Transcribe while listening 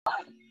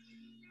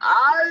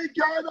I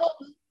cannot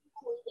do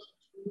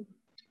without you.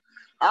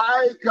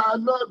 I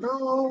cannot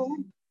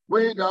do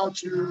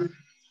without you.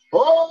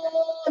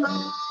 Oh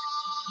Lord,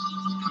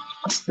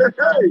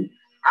 hey,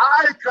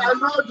 I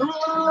cannot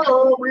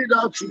do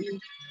without you.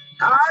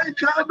 I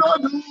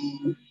cannot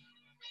do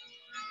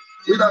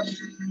without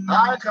you.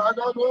 I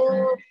cannot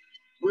do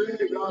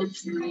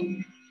without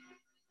you.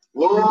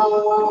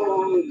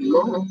 Oh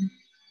Lord,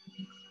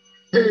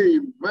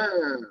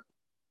 amen.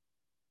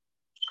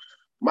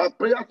 My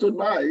prayer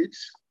tonight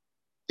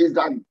is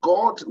that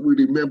God will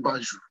remember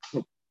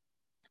you.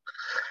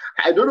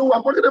 I don't know what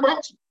I'm talking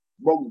about,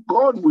 but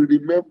God will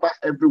remember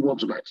everyone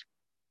tonight.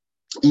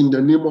 In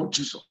the name of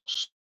Jesus.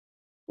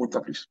 What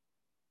up, please?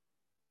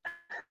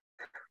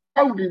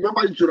 God will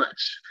remember you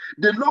tonight.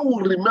 The Lord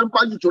will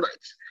remember you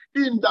tonight.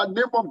 In the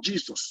name of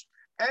Jesus.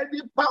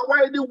 Any power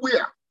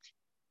anywhere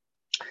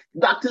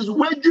that is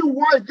waging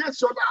war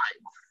against your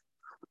life,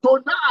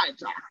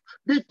 tonight,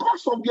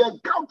 because of the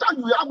encounter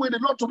you have with the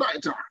Lord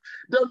tonight,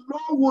 the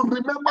Lord will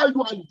remember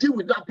you and deal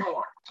with that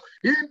power.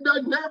 In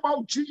the name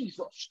of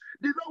Jesus,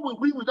 the Lord will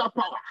deal with that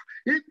power.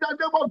 In the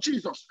name of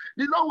Jesus,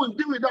 the Lord will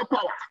deal with that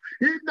power.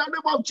 In the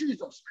name of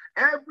Jesus,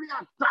 every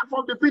attack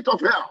from the pit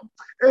of hell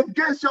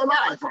against your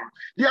life,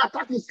 the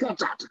attack is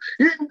scattered.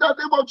 In the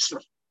name of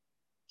Jesus.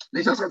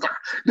 They shall scatter.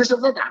 They shall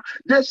scatter.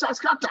 They shall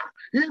scatter.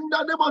 In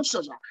the name of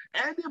Jesus.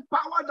 Any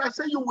power that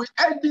say you will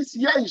end this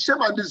year in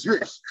shame and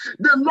disgrace,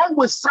 the Lord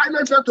will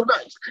silence them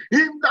tonight.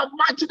 In the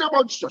mighty name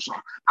of Jesus.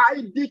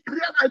 I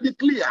declare and I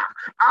declare,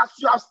 as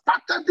you have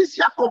started this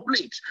year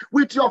complete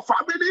with your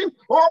family,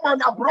 home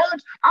and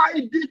abroad,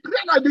 I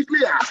declare and I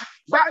declare,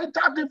 by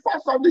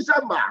 31st of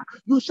December,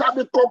 you shall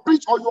be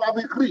complete or you have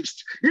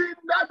increased. In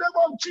the name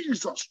of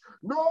Jesus,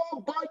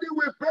 nobody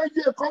will pay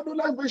you a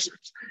condolence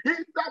visit.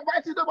 In the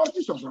mighty name of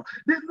Jesus, the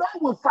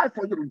Lord will fight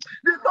for you.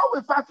 The Lord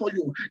will fight for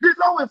you. The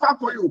Lord will fight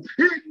for you.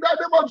 In the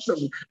name of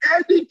Jesus,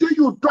 anything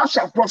you touch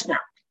shall prosper.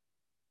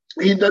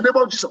 In the name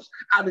of Jesus,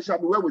 and it shall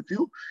be well with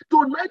you.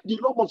 Tonight, the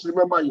Lord must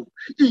remember you.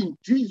 In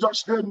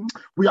Jesus' name,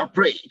 we are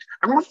prayed.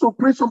 I want to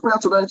pray some prayer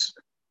tonight.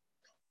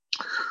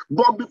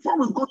 But before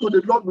we go to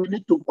the Lord, we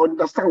need to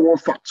understand one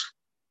fact.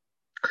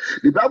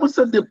 The Bible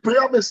said the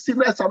prayer of a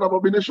sinner is an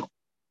abomination.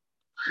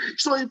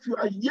 So if you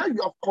are here,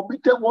 you have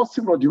committed one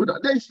sin or the other,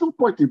 there is no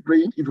point in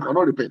praying if you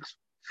cannot repent.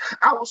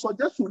 I would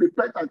suggest you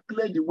repent and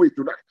clear the way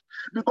tonight.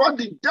 Because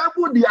the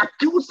devil, the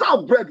accuser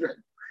of brethren,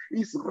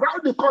 is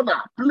round the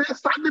corner,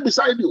 standing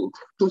beside you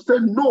to say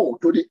no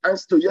to the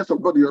answer to yes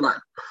of God in your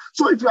life.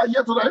 So if you are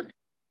here tonight,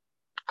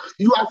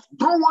 you have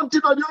done one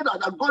thing or the other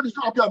that God is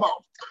not happy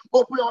about.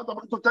 Open your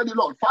mouth to tell the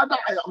Lord, Father,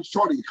 I am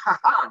sorry.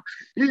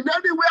 In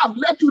any way I've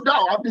let you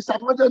down, I've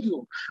disappointed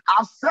you.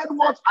 I've said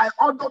what I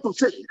ought not to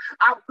say.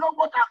 I've done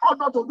what I ought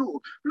not to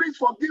do. Please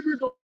forgive me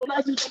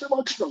tonight in the name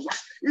of Jesus.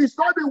 It's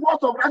not the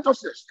words of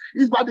righteousness.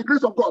 It's by the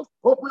grace of God.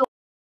 Open your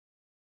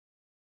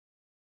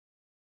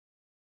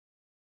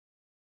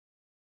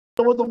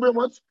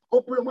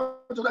Open your mouth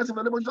tonight in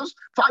the name of Jesus.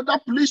 Father,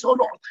 please, oh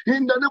Lord,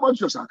 in the name of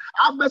Jesus,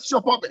 have mercy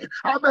upon me.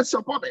 Have mercy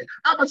upon me.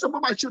 Have mercy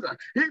upon my children.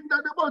 In the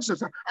name of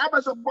Jesus, have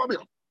mercy upon me.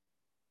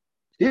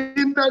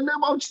 In the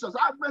name of Jesus,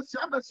 have mercy,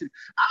 have mercy.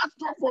 Ask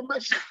God for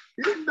mercy.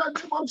 In the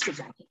name of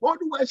Jesus,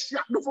 always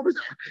no for me.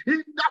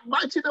 In that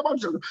mighty name of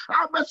Jesus,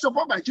 have mercy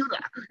upon my children.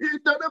 In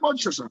the name of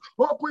Jesus,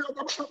 open your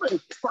mouth to me.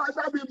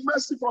 Father, be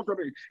merciful to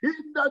me.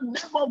 In the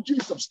name of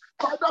Jesus,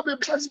 Father, be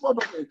merciful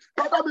to me.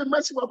 Father, be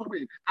merciful to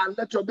me, and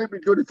let your name be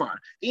glorified.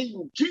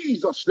 In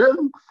Jesus'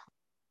 name,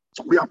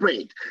 we are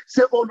praying.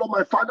 Say, oh Lord,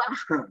 my Father,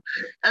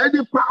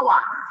 any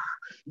power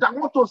that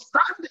want to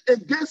stand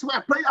against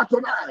my prayer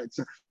tonight,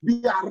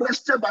 be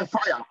arrested by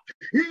fire.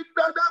 In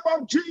the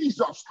name of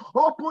Jesus,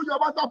 open your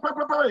mouth and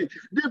pray.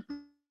 The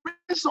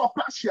prince of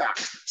Persia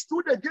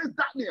stood against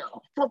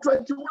Daniel for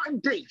 21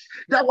 days.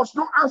 There was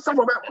no answer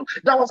from heaven.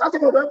 There was answer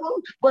from heaven,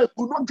 but he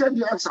could not get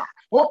the answer.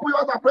 Open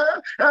your mouth and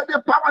pray. And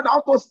the power that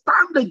want to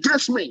stand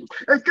against me,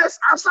 against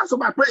answers to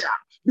my prayer,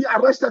 be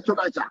arrested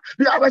tonight.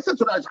 Be arrested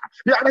tonight.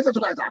 Be arrested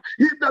tonight.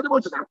 In the name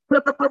of Jesus.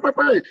 Pray.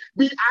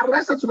 Be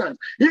arrested tonight.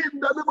 In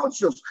the name of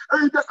Jesus.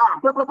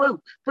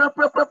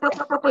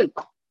 Pray.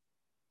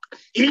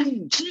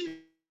 In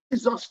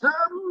Jesus'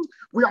 name,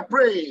 we are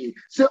praying.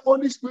 Say,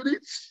 Holy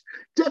Spirit,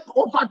 take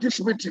over this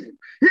meeting.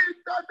 In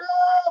the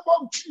name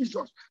of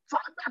Jesus,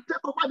 Father,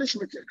 take over this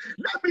meeting.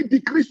 Let me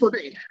decrease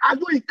today, and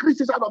you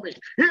increase inside of me.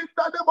 In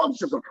the name of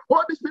Jesus,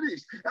 Holy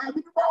Spirit,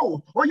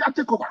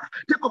 take over.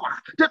 Take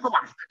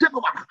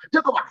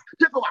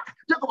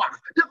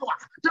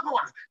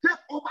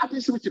over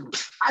this meeting.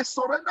 I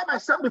surrender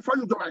myself before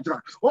you tonight.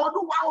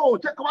 Oh, wow,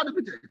 take over the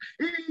meeting.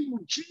 In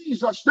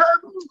Jesus'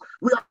 name,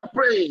 we are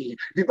praying.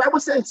 The Bible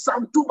says,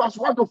 Psalm 2, verse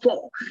 1 to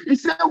 4. It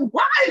said,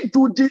 why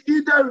do the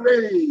heathen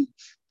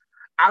rage?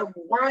 And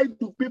why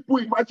do people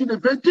imagine a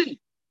vain thing?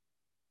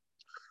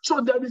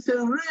 So there is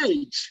a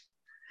rage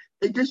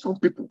against some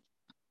people.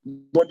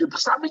 But the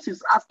psalmist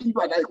is asking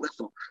you another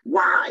question.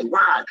 Why?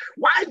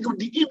 Why do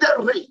the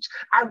heathen rage?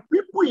 And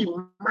people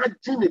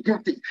imagine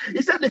against it.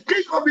 He said, the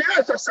king of the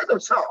earth has said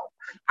himself,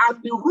 And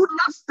the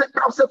rulers take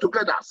counsel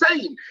together,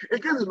 saying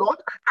against the Lord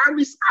and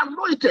his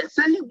anointed,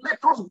 saying,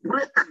 let us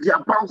break their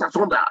bonds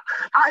asunder.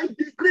 I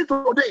decree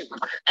today,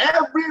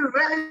 every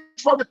range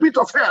from the pit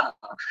of hell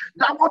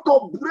that want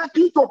to break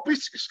you to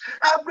pieces,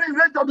 every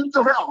range of the pit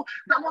of hell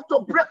that want to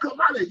break your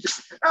marriage,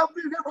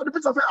 every range of the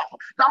pit of hell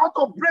that want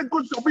to break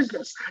goods to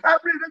business,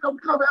 every range of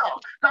the pit of hell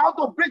that want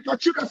to break your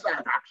children's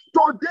life,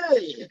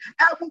 today,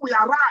 heaven will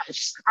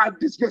arise and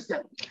disgrace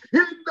them.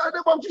 In the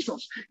name of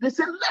Jesus, they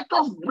say, let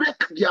us break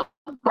their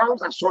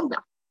bounds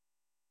asunder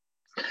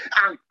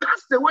and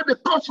cast away the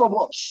curse from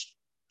us.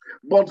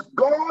 But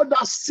God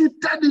has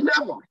seated in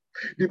heaven.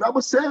 The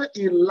Bible says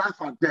he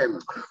laughed at them.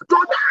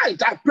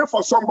 Tonight, I pray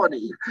for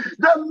somebody.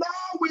 The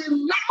Lord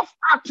will laugh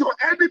at your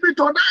enemy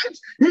tonight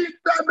in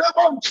the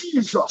name of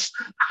Jesus.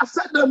 I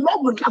said the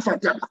Lord will laugh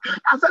at them.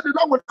 I said the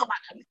Lord will laugh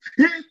at them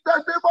in the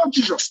name of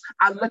Jesus.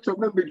 And let your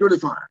name be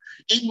glorified.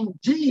 In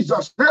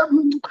Jesus'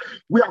 name,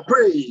 we are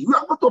praying. You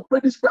are going to pray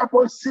this prayer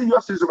point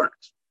seriously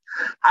tonight.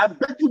 I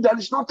beg you, there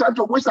is no time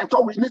to waste at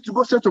all. We need to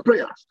go straight to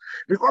prayers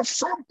because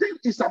something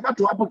is about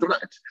to happen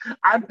tonight.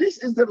 And this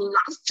is the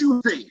last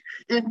Tuesday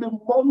in the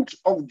month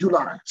of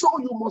July. So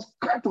you must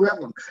cry to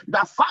heaven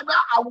that, Father,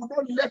 I will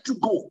not let you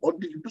go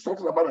until you do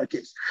something about my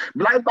case.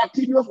 Blind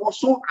Bartimaeus was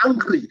so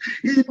angry.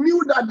 He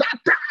knew that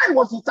time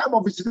was the time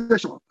of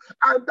visitation.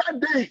 And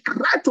that day he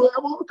cried to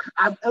heaven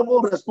and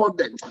heaven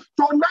responded.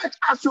 Tonight,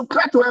 as you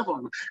cry to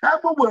heaven,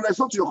 heaven will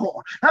respond to your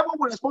call. Heaven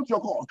will respond to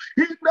your call.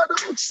 In the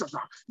name of Jesus,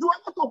 you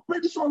are going to pray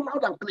this one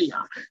loud and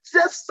clear.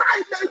 Say,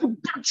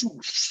 silent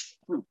battles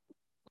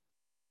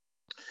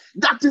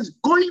that is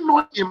going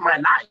on in my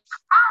life.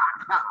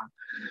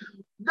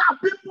 That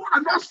people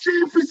are not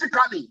seeing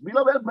physically.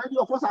 Beloved, many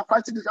of us are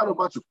fighting this kind of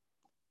battle.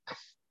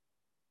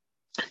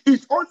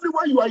 It's only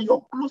when you are in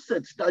your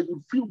closet that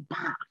you feel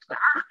bad.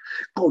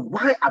 God,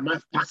 why am I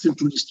passing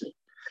through this thing?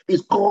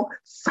 It's called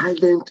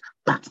silent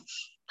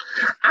battles.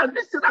 And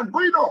this thing is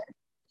going on.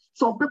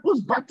 Some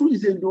people's battle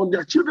is on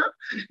their children.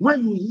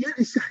 When you hear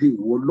it, say, hey,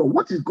 oh Lord,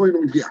 what is going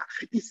on here?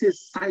 It's a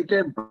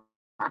silent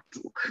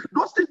battle.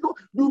 Those things,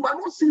 you might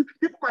not see,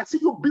 people might see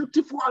you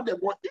beautiful and they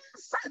but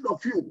inside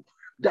of you,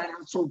 there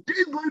are some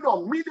things going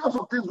on, millions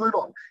of things going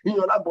on in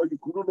your life, but you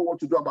couldn't know what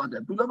to do about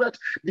them. Beloved,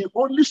 the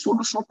only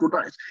solution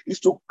tonight is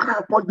to cry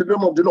upon the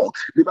name of the Lord.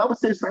 The Bible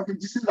says something,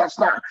 this is last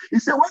night. He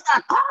said, when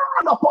I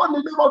call upon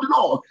the name of the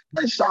Lord,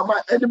 then shall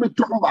my enemy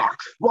turn back.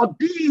 But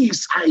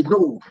this I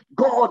know,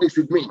 God is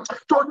with me.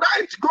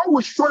 Tonight, God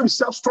will show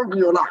himself strong in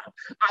your life.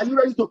 Are you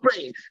ready to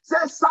pray?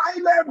 Say,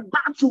 silent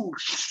battle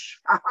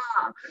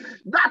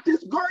that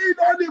is going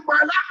on in my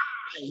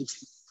life,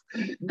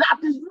 that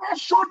is not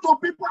shown to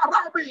people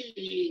around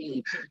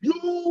me.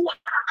 You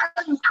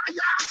are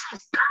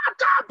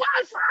scattered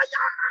by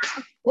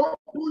fire. Oh,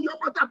 your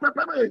mother,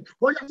 prepare me.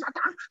 Oh, yeah,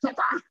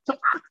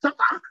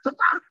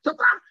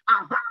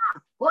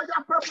 oh,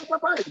 yeah,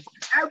 prepare.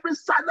 Every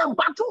silent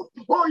battle,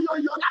 oh, your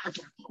life.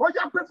 Oh,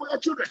 yeah, pray for your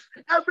children.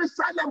 Every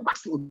silent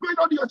battle going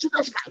on in your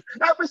children's life.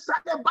 Every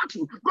silent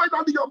battle going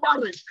on in your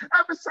marriage.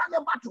 Every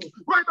silent battle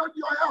going on in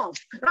your health.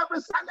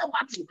 Every silent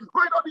battle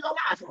going on in your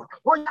life.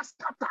 Oh, yeah,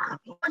 scatter.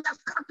 Oh, yeah,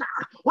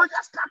 scatter. Oh,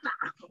 yeah, scatter.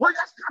 Oh,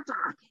 yeah,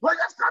 scatter. Oh,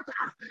 yeah,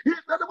 scatter. In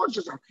the name of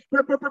Jesus.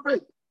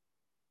 Pray.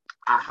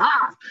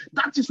 Aha,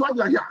 that is why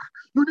we are here.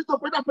 You need to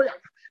pray that prayer.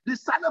 The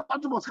silent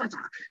battle must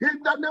scatter.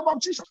 In the name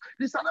of Jesus.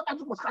 The silent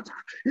battle must scatter.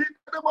 In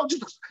the name of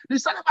Jesus. The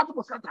silent battle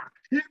must scatter.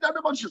 In the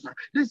name of Jesus.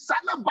 The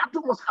silent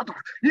battle must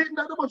scatter. In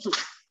the name of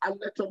Jesus. And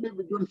let your name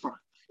be glorified.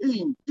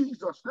 In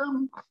Jesus'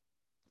 name,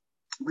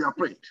 we are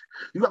praying.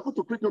 You are going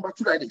to pray number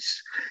 2 like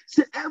this.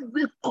 Say,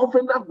 every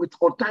covenant with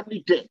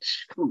untimely death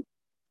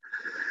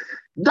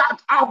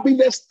that have been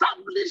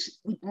established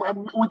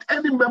with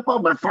any member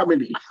of my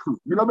family.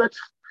 Beloved,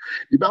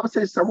 the Bible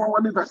says, Psalm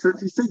 1 verse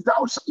 6, he says,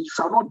 you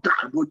shall not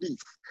die but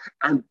live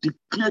and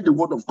declare the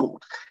word of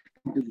God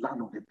in the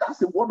land of it. That's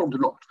the word of the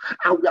Lord.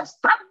 And we are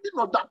standing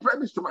on that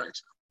premise tonight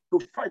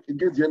to fight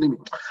against the enemy.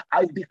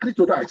 I decree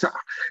tonight,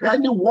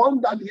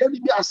 anyone that the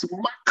enemy has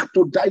marked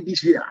to die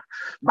this year,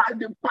 by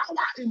the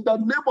power in the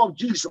name of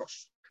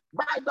Jesus,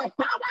 by the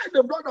power in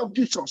the blood of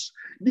Jesus,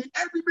 the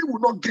enemy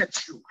will not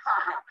get you.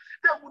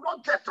 They will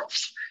not get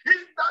us. In the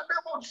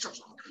name of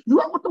Jesus, you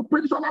are going to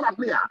pray this one out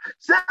clear.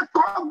 Say,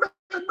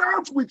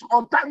 covenant with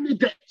untimely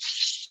death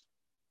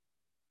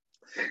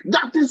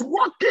that is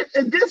working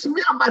against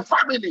me and my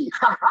family.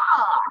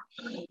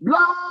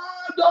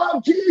 Blood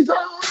of Jesus.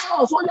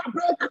 Oh, yeah,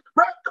 break.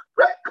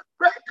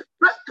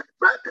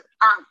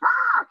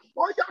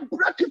 Oh, yeah,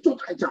 break it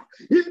tonight.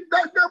 In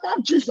the name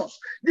of Jesus,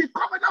 the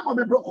covenant will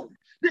be broken.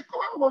 The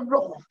covenant will be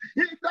broken.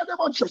 In the name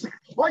of Jesus.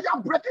 Oh,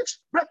 yeah, break it.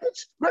 Oh,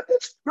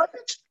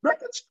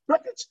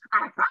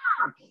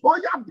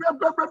 yeah, break.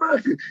 In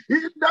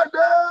the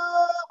name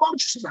of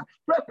Jesus.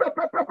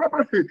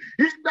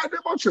 In the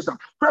name of Jesus.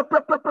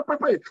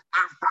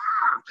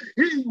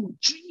 In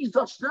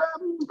Jesus'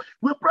 name,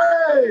 we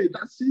pray.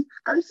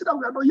 Can you see that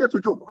we are not here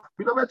to joke?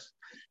 Beloved,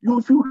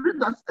 if you read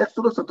that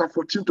Exodus chapter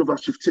 14 to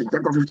verse 15,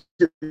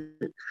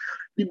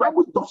 the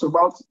Bible talks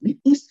about the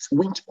east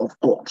wind of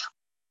God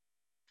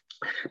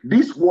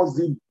This was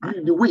the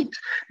wind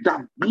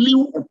that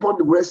blew upon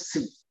the Red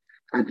Sea,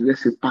 and the Red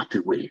Sea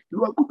parted away.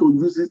 You are going to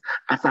use it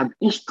as an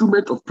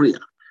instrument of prayer.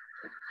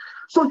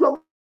 So you are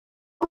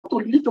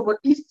going to lift up an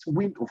east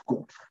wind of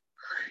God.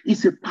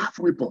 It's a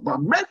powerful weapon,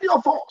 but many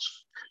of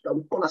us that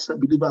we call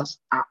ourselves believers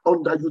are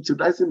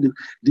underutilizing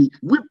the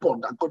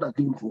weapon that God has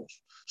given to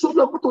us. So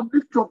we are going to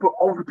lift up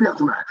all the prayer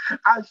tonight.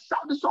 I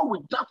shout this song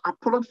with that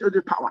apology to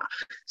the power.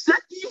 Say,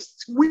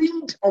 east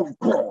wind of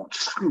God,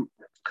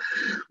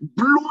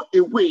 blow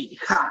away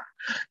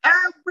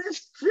every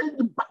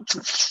strange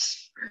battle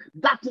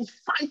that is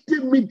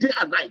fighting me day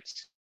and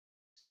night.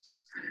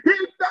 In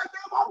the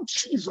name of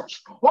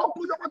Jesus,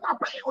 open your mouth and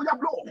pray. Oh, yeah,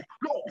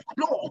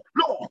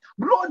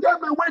 blow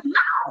them away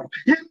now.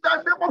 In the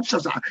name of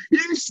Jesus,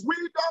 East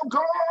wind of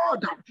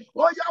God.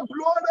 Oh, yeah,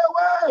 blow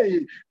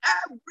away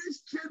every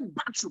strange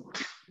battle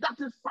that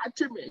is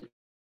fighting me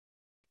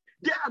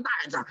day and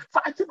night,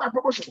 fighting my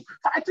promotion,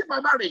 fighting my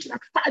marriage,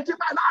 fighting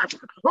my life.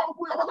 Oh,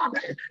 we are going to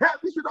pray.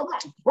 Every spirit of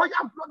God. Oh,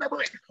 yeah, blow them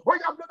away. Oh,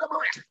 yeah, blow them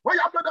away. Oh,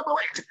 yeah, blow them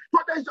away.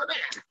 Today is your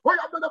day. Oh,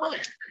 yeah, blow them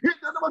away. In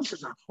the name of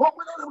Jesus. Oh, blow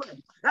them away.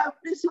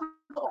 Every spirit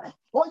of God.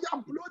 Oh,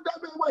 yeah, blow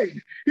them away.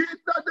 In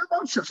the name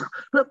of Jesus.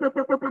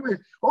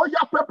 Oh,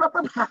 yeah,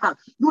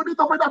 you need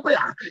to pray that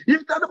prayer.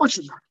 In the name of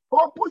Jesus.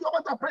 Oh, put your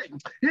mouth and pray.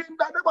 In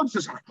the name of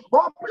Jesus.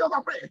 Oh, put your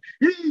mouth and pray.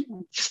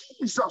 In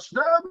Jesus'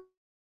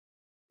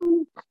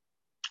 name.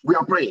 We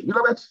are praying.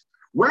 Beloved,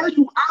 where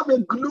you have a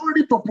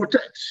glory to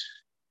protect,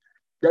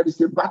 there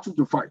is a battle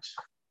to fight.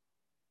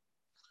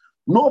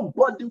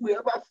 Nobody will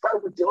ever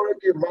fight with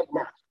already a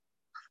madman.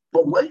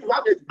 But when you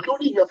have a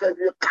glory in your life,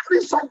 you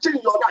carry something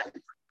in your life,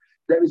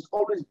 there is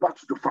always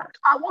battle to fight.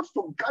 I want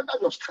to gather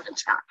your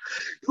strength.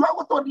 You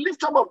are going to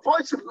lift up a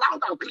voice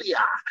loud and clear.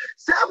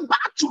 Say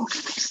battle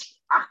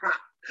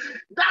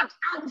that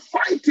I'm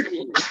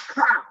fighting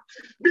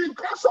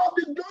because of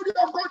the glory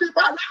of God in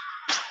my life.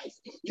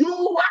 You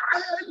are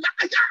a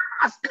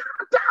liar,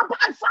 scattered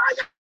by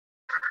fire.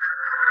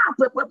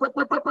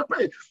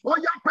 Pray. Oh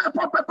yeah, pray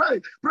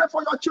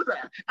for your children.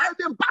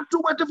 Any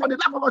battle waiting for the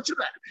life of your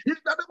children. In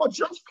the name of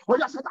Jesus. Oh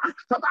yeah, Satan,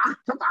 down.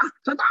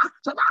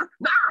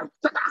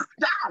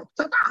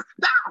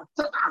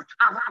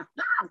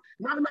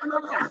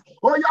 No.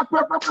 Oh yeah,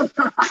 pray.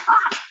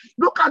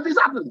 Look at this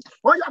happening.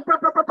 Oh yeah,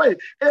 pray.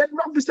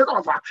 Enough is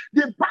enough.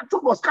 The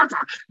battle was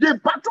scattered. In the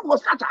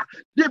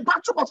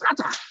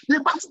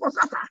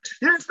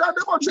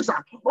name of Jesus.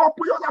 Oh,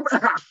 pray your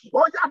prayer.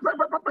 Oh yeah, pray.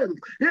 In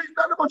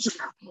the name of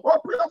Jesus. Oh,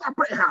 pray your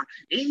prayer.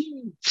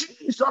 In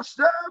Jesus'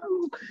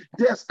 name,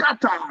 they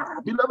scatter.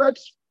 Beloved,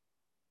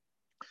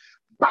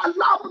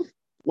 Balaam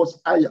was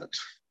hired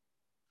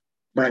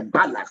by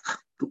Balak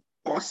to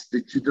curse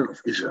the children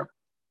of Israel.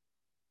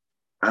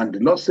 And the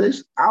Lord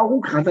says, how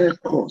can I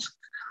curse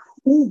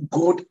who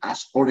God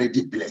has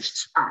already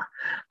blessed?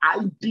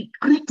 I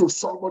decree to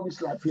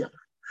somebody's life here,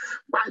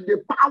 by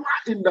the power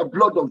in the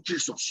blood of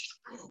Jesus,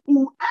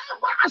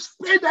 whoever has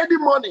paid any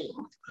money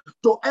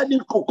to any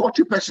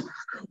cockroachy person,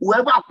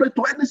 whoever paid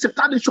to any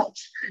satanic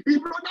church, in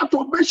order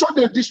to make sure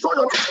they destroy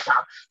your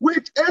life,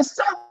 with a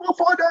symbol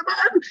for them,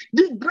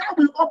 the ground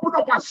will open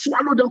up and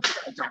swallow them.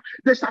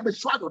 They shall be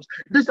swallowed.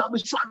 They shall be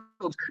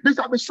swallowed. They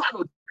shall be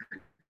swallowed.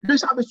 They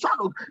shall be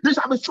swallowed. They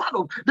shall be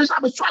swallowed. They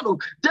shall be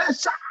swallowed. They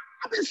shall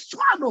be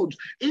swallowed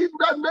in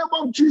the name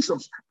of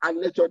Jesus, and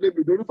let your name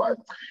be glorified.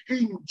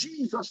 In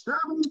Jesus'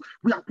 name,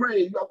 we are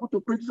praying. You are going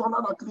to pray this on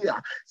and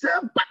clear. Say,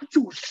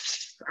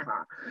 battles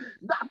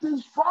that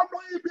is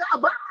following me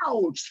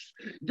about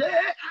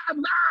day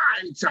and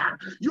night.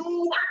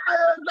 You are a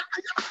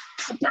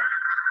liar.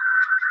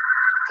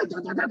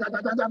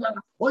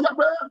 Oh, yeah,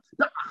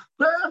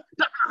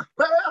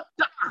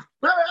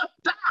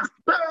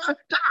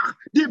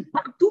 the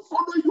battle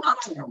follow you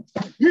around.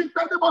 In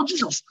the name of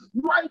Jesus,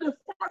 you are in the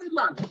foreign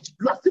land.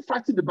 You are still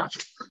fighting the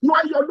battle. You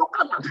are in your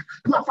local land.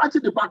 You are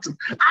fighting the battle.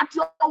 At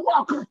your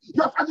work,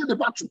 you are fighting the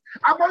battle.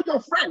 Among your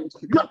friends,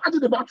 you are fighting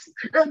the battle.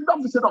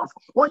 Enough is enough.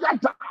 Oh, yeah,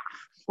 enough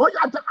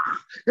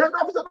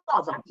is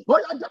enough. Oh,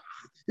 yeah,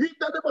 in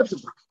the name of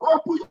Jesus.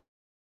 Open your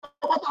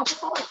mouth.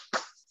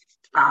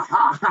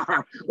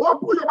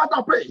 Open your mouth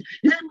and pray.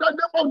 In the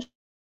name of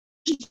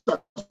Jesus.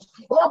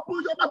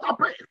 Open your mouth and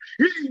pray.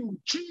 In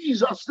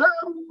Jesus'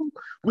 name,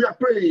 we are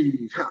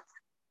praying.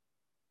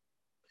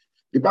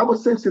 The Bible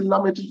says in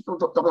Lamentation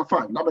chapter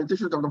 5,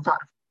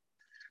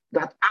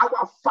 that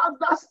our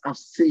fathers have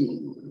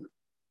sinned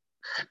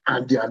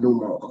and they are no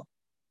more,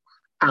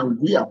 and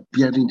we are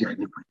bearing their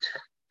iniquity.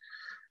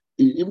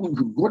 Even if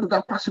you go to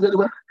that passage very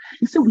well,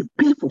 he said we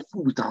pay for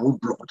food with our own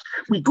blood.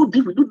 We do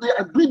this,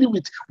 and doing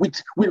it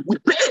with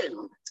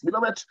pain.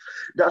 Beloved,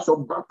 there's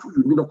some battle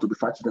you need not to be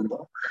fighting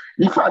anymore.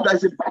 In fact,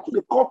 there's a battle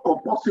they call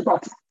compulsive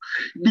battle.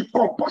 The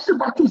compulsive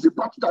battle is a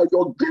battle that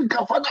your great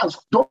grandfathers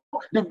done.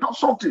 They've done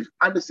something,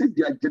 and they say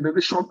their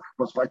generation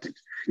must fight it.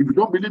 If you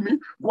don't believe me,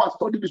 go and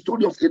study the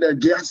story of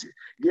Gehazi.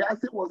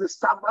 Gehazi was a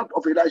servant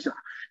of Elijah.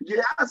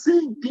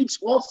 Gehazi did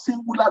one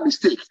singular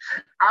mistake,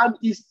 and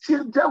his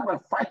children were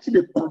fighting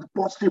a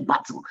compulsive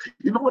battle.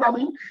 You know what I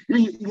mean?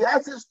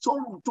 Gehazi's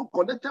soul to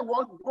connect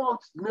what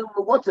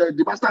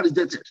the master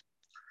rejected.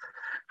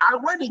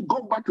 And when he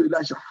got back to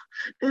Elijah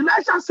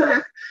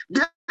said,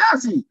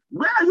 Gehazi,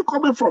 where are you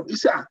coming from? He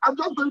said, I'm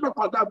just going back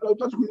on that.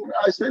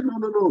 I said,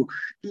 no.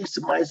 Is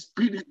my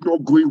spirit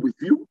not going with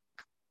you?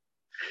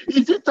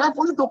 Is it time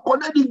for you to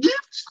collect the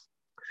gifts?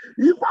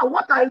 If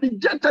what I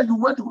rejected, you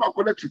went to go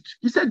collect it.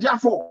 He said,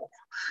 therefore,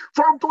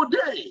 from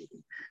today,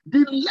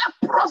 the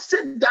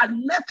leprosy that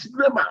left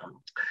Naaman,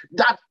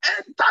 that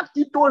entered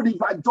into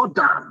River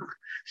Jordan,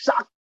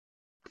 shall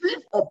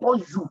live upon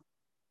you.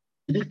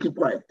 He didn't keep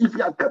quiet. If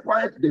you had kept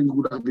quiet, then it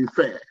would have been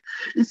fair.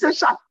 He said,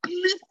 shall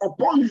live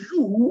upon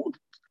you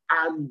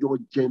and your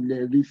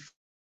generation.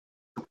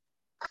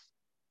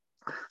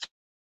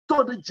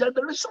 So the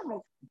generation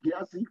of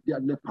Gehazi, they are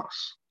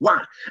lepers.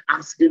 Why?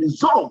 As a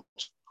result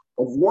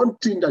of one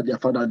thing that their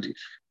father did.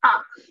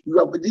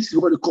 This is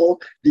what they call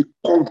the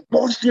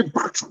compulsive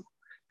battle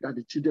that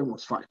the children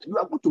must fight. You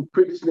are going to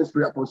pray this next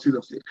prayer point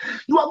seriously.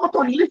 You are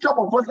going to lift up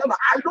a voice.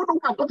 I don't know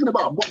what I'm talking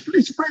about, but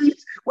please pray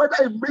it, whether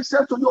it makes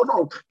sense to you or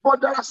not.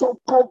 But there are some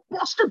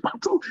compulsive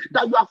battle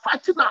that you are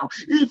fighting now.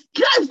 If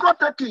care is not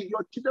taken,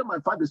 your children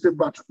might fight the same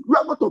battle. You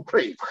are going to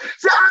pray.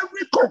 Say,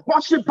 every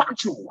compulsive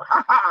battle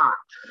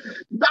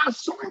that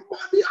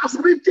somebody has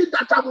written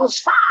that I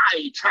must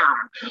fight.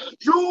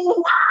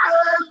 You are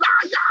a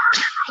liar.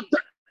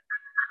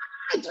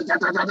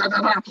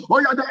 Oh,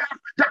 yeah,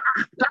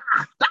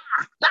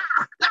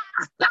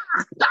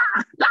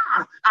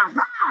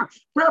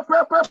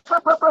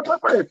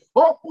 pray.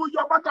 Open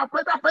your mouth,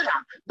 pray that prayer.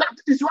 That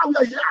is why we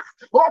are here.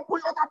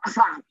 Open your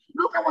mouth.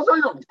 Look at what's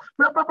going on.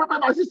 Pray,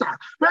 my sister.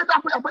 Pray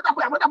that prayer. Pray that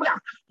prayer.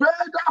 In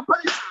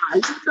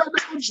the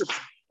name of Jesus.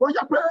 Oh,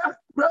 yeah, pray.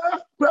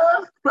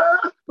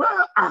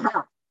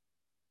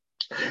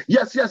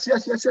 Yes.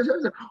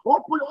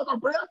 Open your other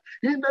prayer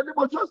in the name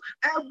of Jesus.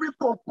 Every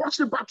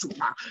compulsive battle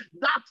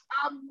that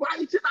I'm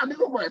writing an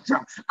moment,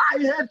 I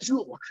hate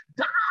you.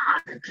 Die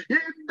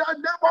in the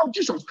name of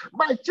Jesus.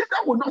 My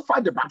children will not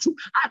fight the battle.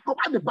 I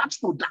command the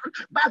battle to die.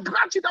 My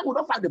grandchildren will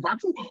not fight the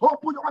battle.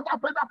 Open your other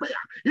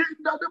prayer in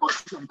the name of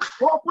Jesus.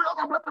 Open your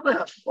other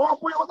prayer.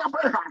 Open your other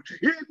prayer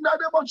in the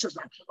name of Jesus.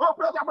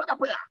 Open your other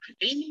prayer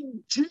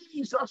in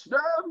Jesus'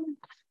 name.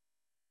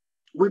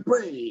 We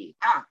pray.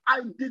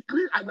 I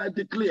decree and I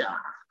declare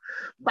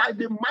by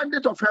the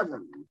mandate of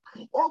heaven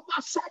over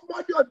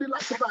somebody on the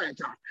life tonight,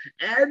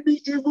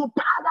 any evil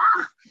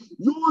power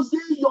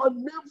using your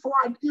name for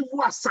an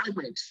evil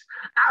assignment.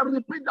 I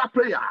repeat that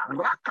prayer.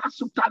 Any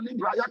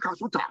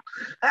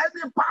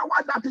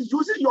power that is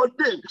using your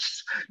name,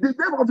 the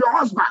name of your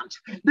husband,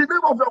 the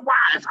name of your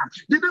wife,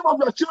 the name of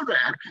your children,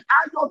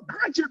 and your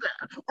grandchildren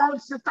on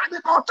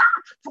satanic altar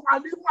for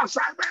an evil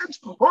assignment,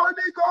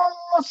 Holy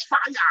Ghost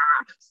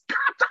fire,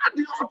 scatter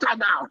the altar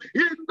now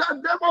in the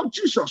name of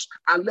Jesus,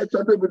 and let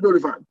your name be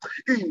glorified.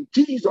 In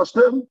Jesus'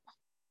 name,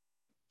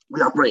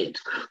 we are praying.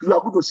 You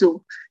are going to say,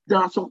 there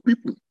are some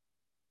people.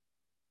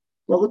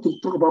 We are going to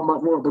talk about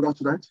more about that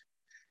tonight.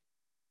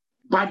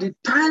 By the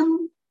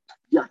time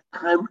their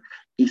time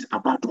is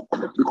about to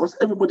come, because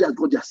everybody has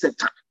got their set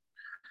time.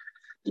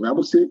 The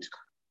Bible said,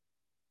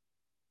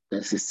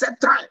 there's a set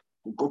time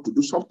for God to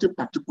do something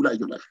particular in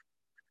your life.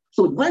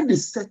 So when the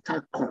set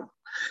time comes,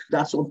 there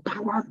are some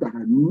powers that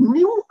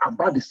knew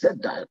about the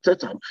set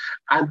time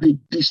and they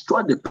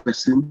destroy the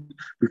person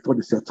before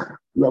the set time.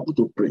 You are going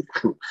to pray.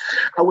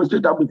 I will say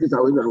that with this.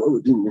 I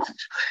will do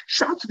message.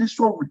 Shout this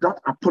one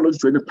without apology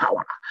to any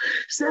power.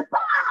 Say,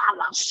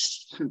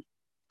 powers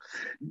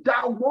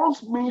that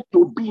wants me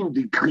to be in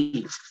the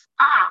grave.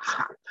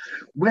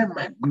 When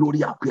my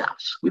glory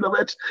appears. You know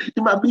what?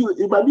 It might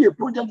be a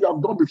project you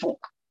have done before.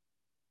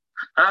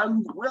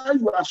 And where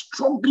you are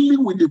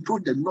struggling with the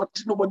project,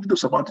 nobody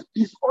knows about it.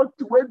 It's only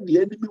when the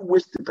enemy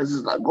wastes the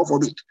person that go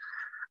for it.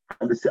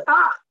 And they say,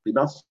 they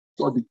now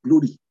saw the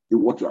glory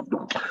in what you have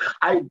done.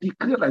 I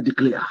declare,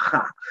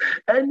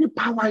 any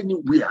power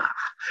anywhere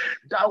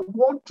that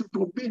want you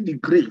to be in the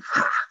grave,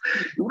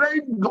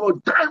 when your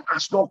time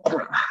has not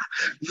come,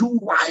 you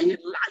are a liar.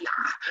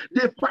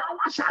 The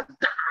power shall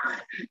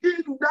die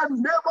in the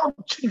name of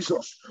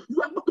Jesus.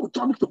 You are going to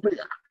turn to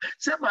prayer.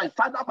 Say, my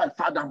father.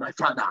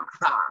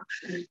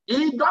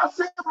 It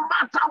doesn't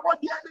matter what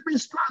the enemy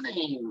is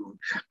planning.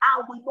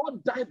 I will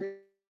not die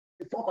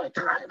before my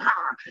time.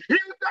 In the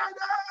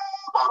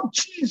name of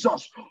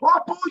Jesus,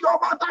 open your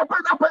mouth and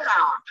pray the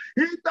prayer.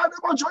 In the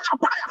name of Jesus,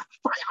 fire.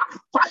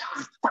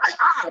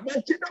 My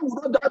children will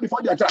not die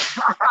before their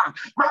time.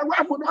 My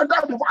wife will not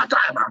die before our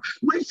time.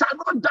 We shall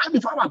not die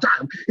before our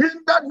time.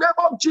 In the name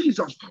of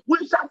Jesus,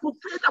 we shall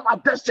fulfill our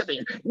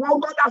destiny.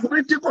 What God has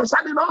written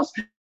concerning us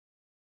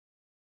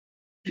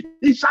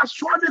it shall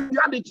surely be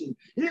reality.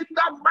 In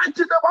the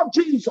mighty name of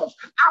Jesus,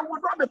 I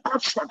will not be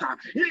cut short.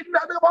 In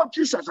the name of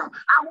Jesus, I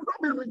will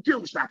not be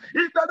reduced.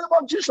 In the name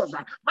of Jesus,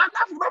 my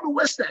life will not be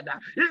wasted.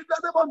 In the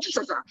name of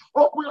Jesus,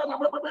 open your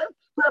mouth.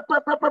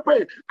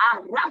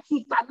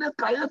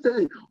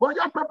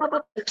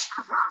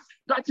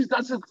 That is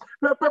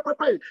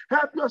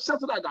help yourself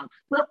tonight.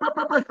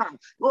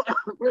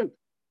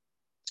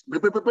 In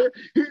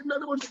the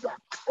name of Jesus,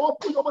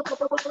 open your mouth.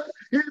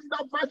 In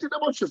the mighty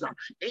name of Jesus,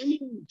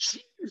 in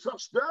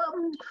Jesus'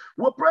 name,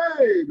 we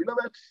pray,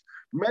 beloved.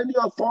 Many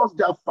of us,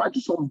 they are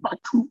fighting some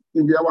battle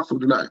in the hours of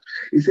the night.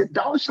 He said,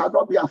 "Thou shalt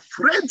not be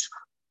afraid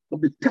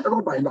of the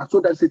terror by night." So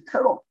there's a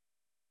terror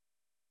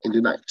in the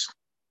night,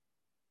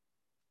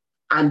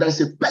 and there's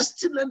a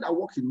pestilence that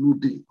walks in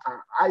noonday.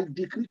 I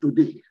decree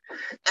today,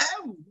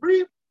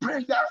 every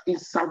prayer in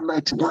Psalm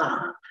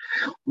 91,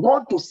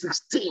 1 to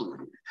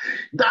 16,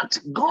 that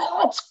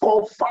God's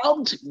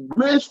confirmed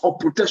grace of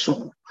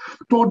protection.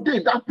 Today,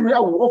 that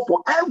prayer will work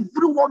for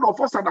every one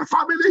of us and our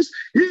families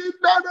in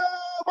the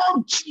name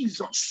of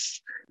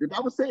Jesus. The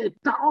Bible says,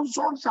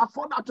 1,000 shall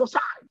fall at your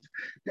side,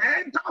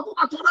 10,000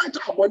 at your right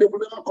hand, but they will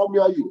never come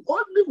near you.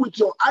 Only with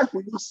your eyes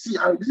will you see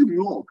and receive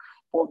more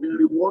of the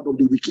reward of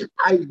the wicked.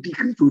 I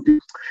decree today,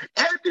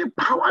 any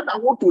power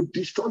that want to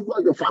destroy you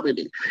and your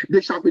family,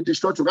 they shall be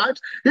destroyed tonight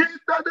in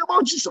the name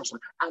of Jesus,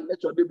 and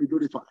let your name be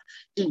glorified.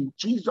 In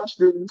Jesus'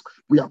 name,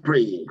 we are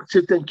praying.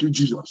 Say thank you,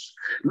 Jesus.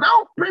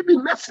 Now pray the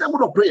next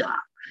level of prayer.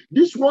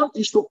 This one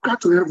is to cry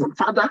to heaven.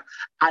 Father,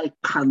 I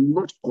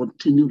cannot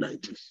continue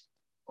like this,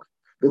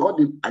 because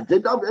the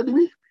agenda of the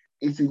enemy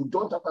is in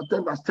John chapter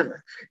 10, verse 10,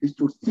 is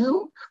to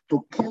steal,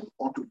 to kill,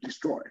 or to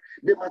destroy.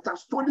 They might have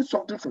stolen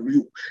something from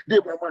you. They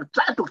might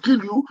try to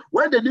kill you.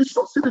 When they didn't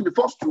succeed in the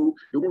first two,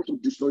 they want to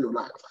destroy your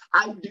life.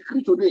 I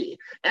decree today,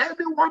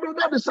 anyone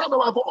under the sound of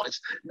my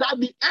voice, that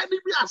the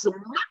enemy has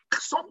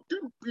marked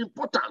something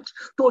important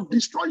to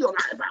destroy your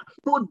life.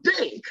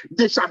 Today,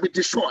 they shall be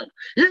destroyed.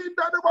 In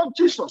the name of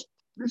Jesus,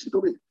 listen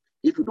to me.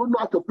 If you don't know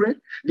how to pray,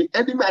 the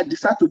enemy has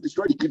decided to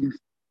destroy the kidney.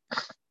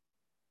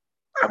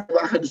 I've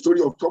never heard the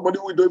story of somebody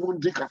who don't even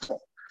drink at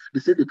all. They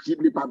say the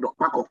kidney pack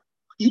up.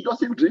 He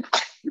doesn't drink,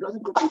 he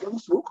doesn't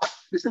smoke.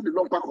 They say the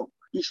long pack up.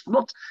 It's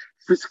not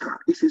physical,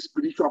 it's a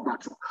spiritual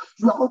battle.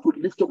 You are going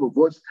to lift up your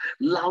voice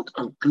loud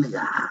and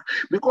clear.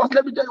 Because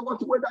let me tell you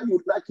what, whether you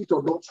like it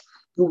or not,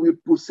 you will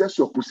possess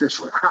your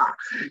possession.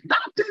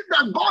 That thing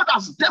that God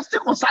has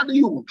destined concerning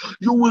you,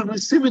 you will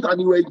receive it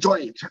and you will enjoy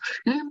it.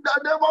 In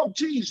the name of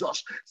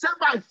Jesus, say,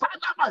 my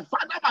Father, my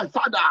Father, my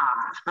Father.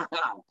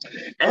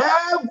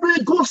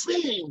 Every good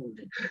thing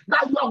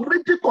that you have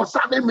written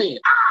concerning me,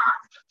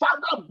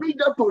 Father, bring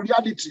them to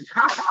reality.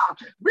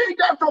 Bring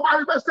them to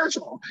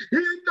manifestation. In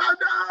the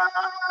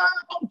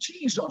name of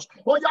Jesus.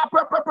 Oh, yeah,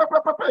 pray.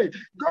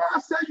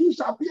 God said you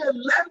shall be a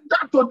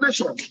lender to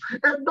nations.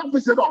 Enough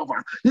is enough.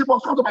 He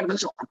must come to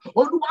manifestation.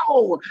 Oh,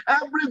 wow.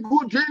 Every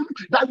good dream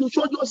that you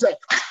showed yourself,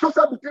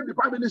 Joseph became the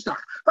prime minister.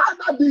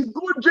 Father, the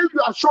good dream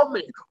you have shown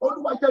me,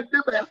 oh, I can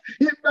never,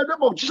 in the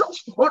name of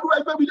Jesus. Oh,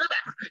 I can be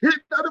never,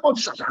 in the name of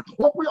Jesus.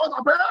 Open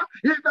your prayer,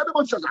 in the name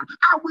of Jesus.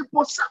 I will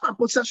possess my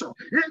possession,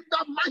 in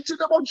the mighty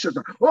name of Jesus.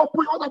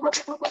 Open your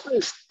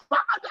prayer,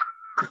 Father.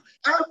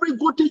 Every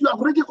good thing you have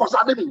written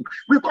concerning me,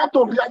 we come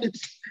to reality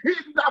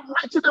in the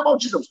mighty name of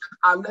Jesus,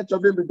 and let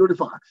your name be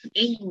glorified.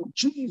 In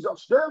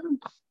Jesus' name,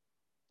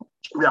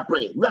 we are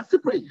praying. We are still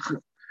praying.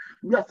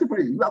 We are still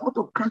praying. We are going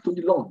to cry to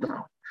the Lord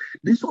now.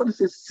 This one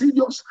is a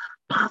serious,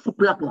 powerful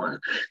prayer point.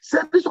 Say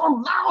this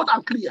one loud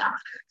and clear.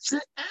 Say,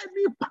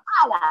 any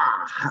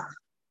power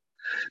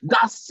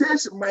that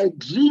says my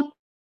dream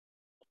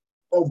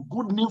of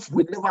good news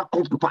will never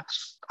come to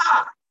pass.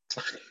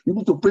 You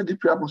need to pray this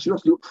prayer, but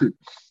seriously.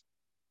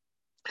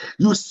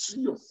 You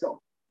see yourself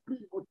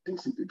doing good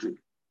things in the dream,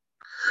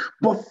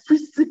 but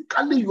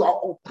physically you are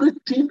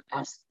operating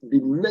as the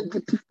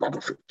negative part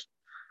of it.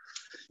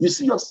 You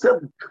see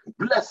yourself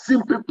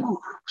blessing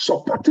people,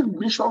 supporting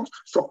missions,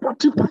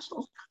 supporting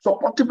pastors,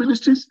 supporting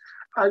ministries,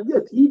 and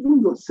yet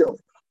even yourself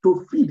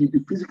to feed in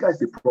the physical is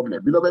the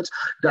problem. Beloved,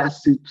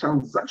 there's a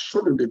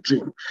transaction in the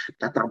dream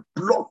that are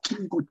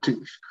blocking good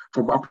things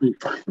from happening.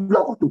 You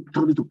are going to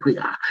turn it to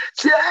prayer.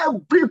 Say,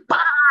 every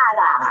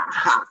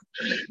power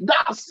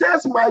that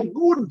says my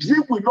good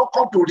dream will not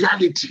come to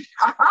reality.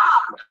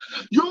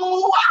 You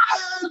are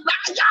a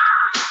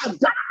liar.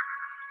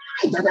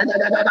 By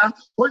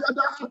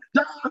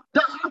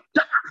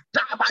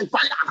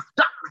fire.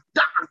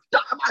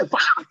 By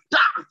fire.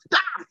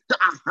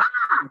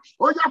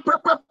 Oh, yeah,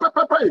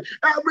 pray.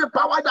 Every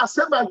power that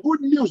says my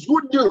good news,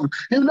 you don't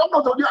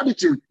know the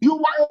reality. You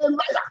are a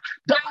liar.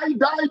 Die. In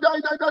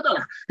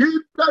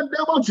the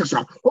name of Jesus.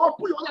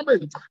 Open your mouth.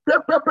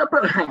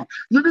 Pray.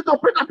 You need to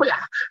pray that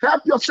prayer.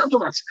 Help yourself to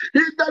that.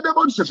 In the name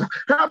of Jesus.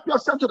 Help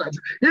yourself to that.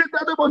 In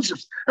the name of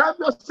Jesus. Help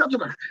yourself to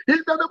that.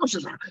 In the name of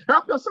Jesus.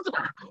 Help yourself to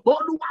that.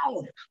 Oh,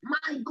 wow.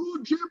 My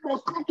good dream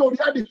must come to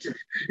reality.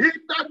 In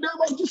the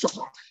name of Jesus.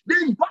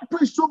 This battle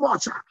is too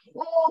much.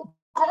 Oh,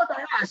 God,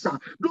 arise.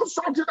 Do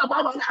something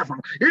about my life.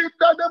 In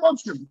the name of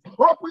Jesus.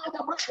 Open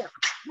your mouth.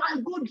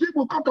 My good dream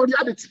will come to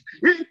reality.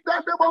 In the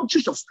name of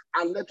Jesus.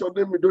 And let your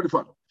name be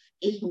glorified.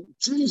 In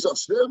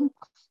Jesus' name,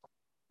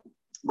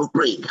 we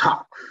pray.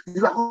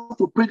 You are going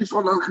to pray this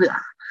one and clear.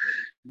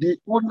 The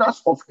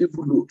owners of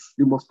evil loads,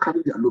 they must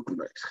carry their load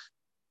tonight.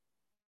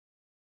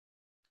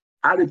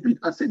 I repeat,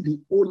 I said the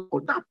owner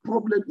of that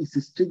problem is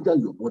a stranger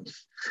in your body.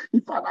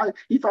 If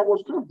I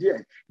was not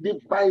there,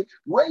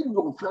 when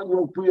your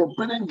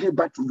parent gave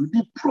back to you,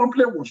 the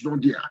problem was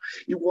not there.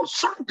 It was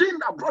something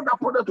that brought that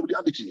problem to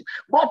reality.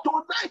 But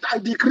tonight I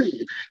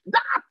decree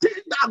that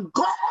thing that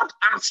God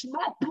has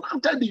not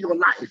planted in your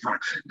life,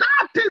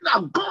 that thing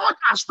that God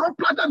has not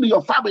planted in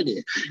your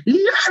family,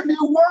 hear the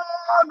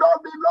word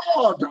of the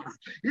Lord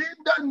in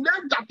the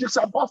name that is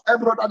above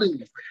every other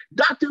name.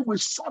 That thing will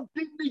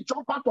suddenly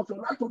jump out of your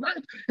life tonight. In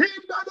the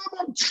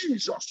name of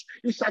Jesus,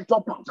 it shall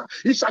jump out.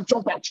 It shall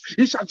jump out.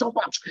 It shall jump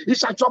out. It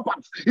shall jump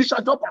out. It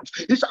shall jump out.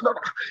 It shall jump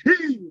out.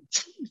 In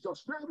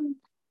Jesus' name,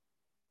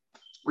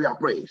 we are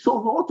praying. So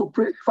we want to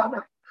pray,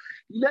 Father,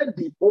 let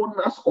the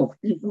owners of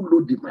evil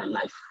load in my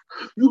life.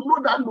 You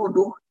know that load,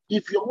 though.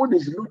 If your load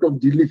is load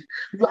of delay,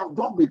 you have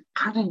not been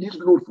carrying this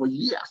load for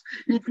years.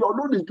 If your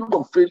load is load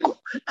of failure,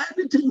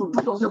 anything you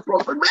do doesn't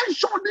prosper.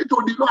 Mention it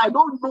to the Lord. I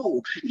don't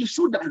know. You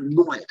should have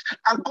known it.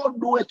 And God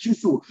know it you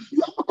so.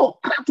 You have to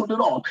cry to the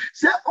Lord.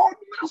 Say,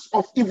 owners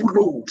of evil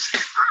load.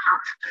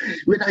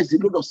 Whether it's a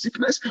load of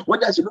sickness,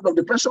 whether it's a load of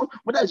depression,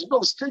 whether it's a load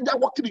of stranger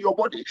walking in your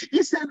body,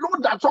 it's a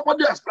load that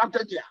somebody has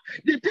planted here.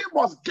 The thing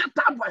must get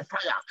out by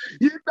fire.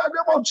 In the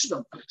name of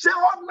Jesus. Say,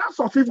 owners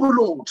of evil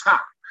load.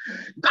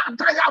 That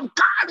I am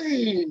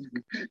carrying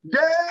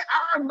day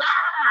and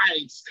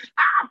night.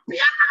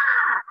 Appear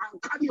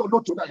and carry your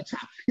load tonight.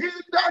 In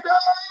the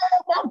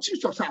name of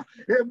Jesus.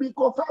 Carry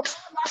your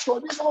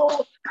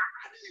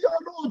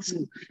load.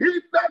 In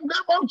the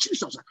name of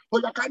Jesus. Oh,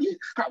 you carry.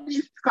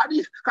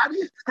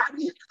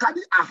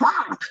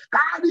 Aha.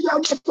 Carry your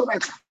load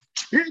tonight.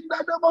 In the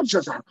name of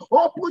Jesus,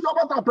 open your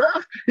mouth of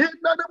prayer. In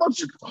the name of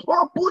Jesus,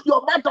 open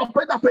your mouth of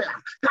prayer.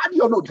 Carry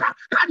your notes,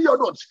 carry your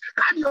notes,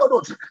 carry your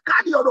notes,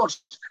 carry your notes,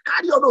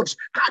 carry your notes,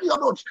 carry your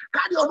notes,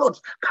 carry your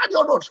notes, carry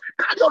your notes,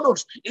 carry your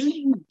notes.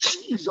 In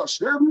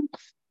Jesus' name,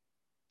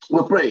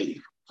 we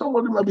pray.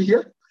 Somebody might be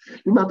here.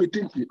 You might be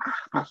thinking,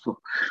 Pastor,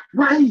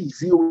 why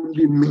is it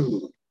only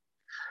me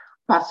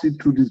passing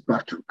through this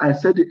battle? I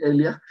said it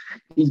earlier.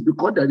 It's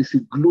because there is a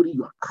glory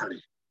you are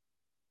carrying.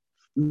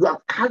 You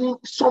are carrying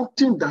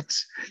something that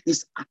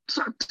is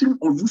attracting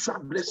unusual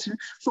blessing.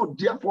 So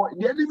therefore,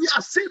 the enemy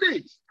has seen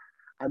it.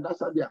 And that's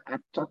how they are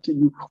attracting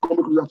you,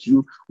 coming closer to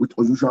you with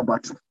unusual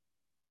battle.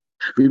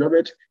 You know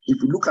what?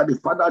 If you look at the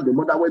father and the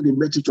mother when they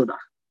met each other,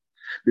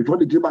 before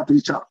they gave birth to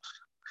each child,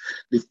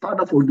 the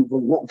father, for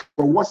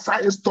what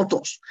science taught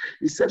us,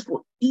 he says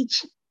for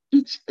each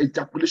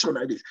ejaculation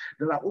like this,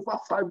 there are over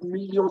 5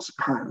 million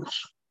sperms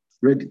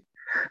ready.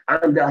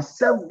 And there are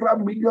several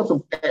millions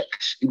of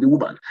eggs in the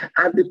woman.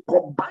 And they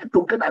combined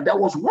together. There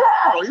was war,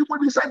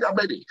 even inside their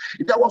belly.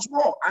 There was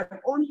war. And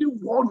only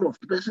one of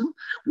the person,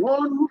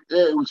 one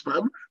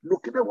sperm,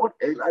 located one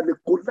egg, and they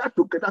collided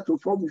together to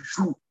form you.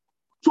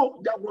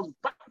 So there was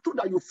battle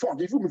that you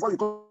fought even before you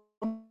come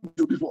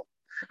to this war.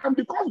 And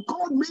because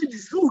God made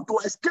you to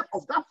escape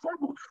of that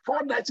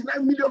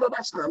 499 million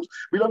other sperms,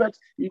 beloved,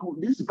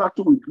 this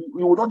battle, you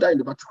will not die in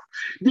the battle.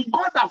 The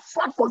God that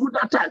fought for you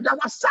that time, there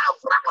were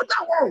several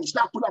other ones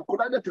that could have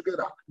collided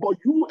together, but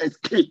you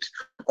escaped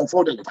of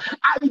all them.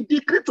 I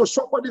decree to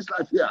somebody's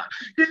life here,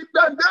 in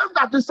the name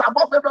that is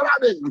above every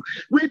name,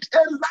 with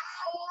a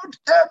loud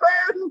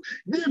amen,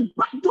 the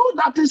battle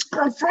that is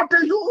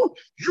confronting you,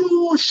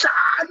 you shall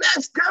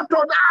escape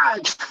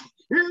tonight.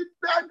 In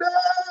the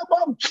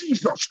name of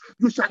Jesus,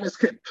 you shall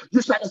escape.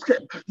 You shall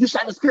escape. You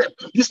shall escape.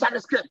 You shall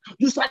escape.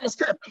 You shall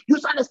escape. You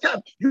shall escape.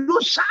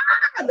 You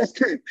shall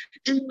escape.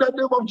 In the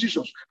name of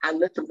Jesus. And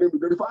let the name be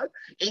glorified.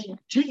 In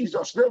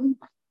Jesus' name,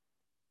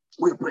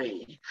 we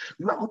pray.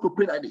 You are going to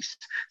pray like this.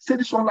 Say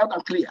this one loud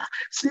and clear.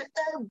 Say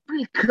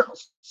every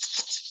curse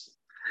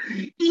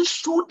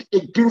issued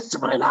against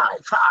my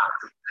life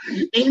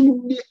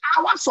in the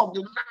hours of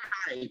the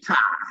night,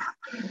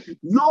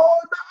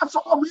 that's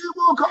of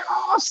evil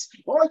cause,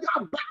 or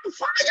your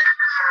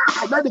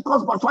backfire. Let it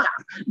cause by fire.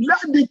 Let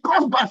it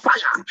cause by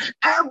fire.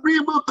 Every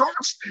evil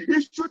cause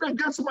issued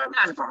against my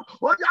life,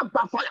 or your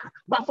backfire,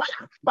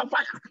 backfire,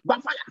 backfire,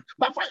 backfire,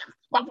 backfire,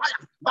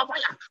 backfire,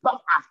 backfire,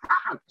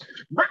 backfire,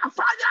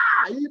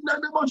 backfire. In the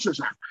name of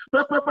Jesus,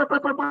 let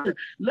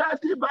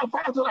it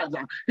backfire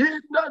tonight.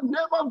 In the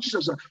name of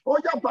Jesus, oh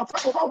yeah,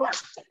 backfire.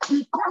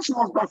 The cause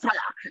was backfire.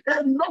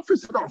 Enough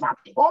is enough.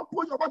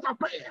 Open your mouth and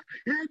pray.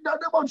 In the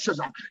name of Jesus,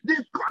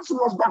 the cause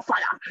was by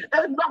fire.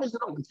 Enough is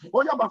enough.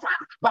 Oh yeah, by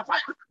fire, by fire,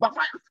 by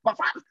fire, by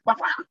fire, by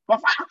fire, by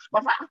fire,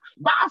 by fire,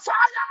 by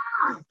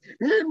fire.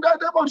 In the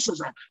name of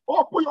Jesus,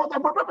 open your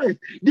mouth and pray.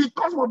 The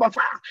cause was by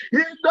fire.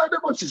 In the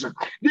name of Jesus,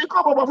 the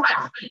cause was by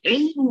fire.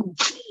 In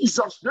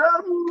Jesus'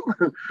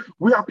 name,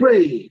 we are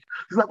praying.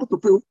 You are going to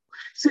pray.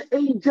 Say,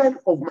 angel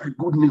of my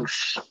good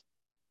news,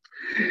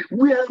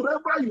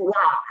 Wherever you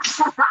are,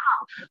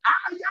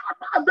 I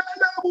am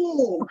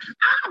available.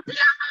 Appear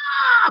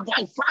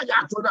by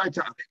fire tonight.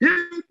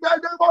 In the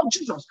name of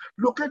Jesus.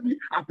 Look at me,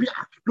 appear.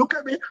 Look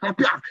at me,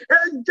 appear.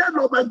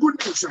 Angel of my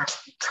goodness,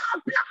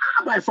 appear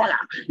by fire.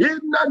 In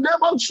the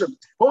name of Jesus.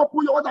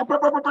 Open your water, pray.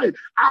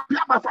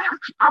 Appear by fire.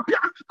 Appear,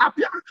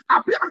 appear,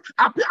 appear,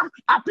 appear,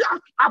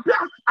 appear,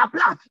 appear,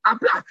 appear,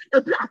 appear,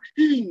 appear.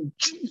 In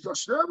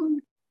Jesus'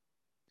 name,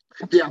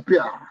 they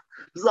appear.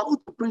 You are going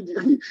to pray.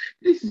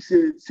 This is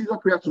a serious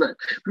prayer tonight.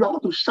 You are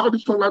going to shout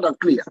this one loud and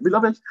clear.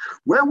 Beloved,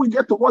 when we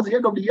get towards the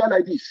end of the year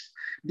like this,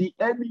 the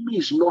enemy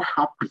is not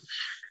happy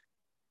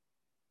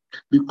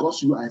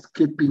because you are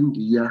escaping the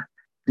year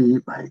day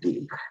by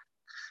day.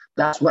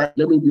 That's why,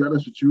 let me be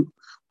honest with you,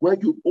 when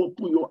you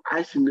open your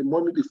eyes in the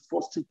morning, the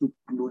first thing to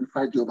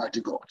glorify the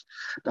Almighty God,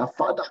 the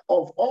Father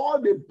of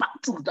all the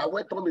battles that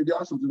went on in the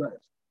house of the night.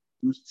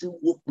 You still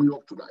woke me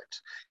up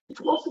tonight. It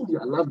wasn't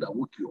the alarm that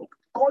woke you up.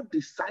 God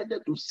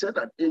decided to send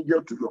an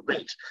angel to your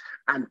bed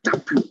and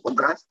tap you. Oh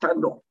God,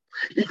 stand up.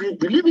 If you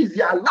believe it's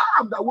the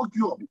alarm that woke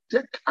you up,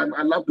 take an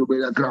alarm to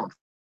the ground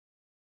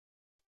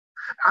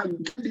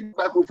and get the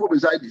microphone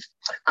beside this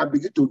and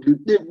begin to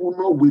live. They will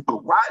not wake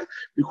up. Why?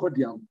 Because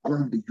they have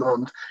gone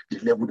beyond the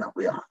level that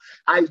we are.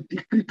 I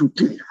decree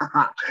today,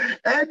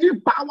 any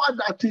power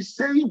that is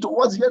saying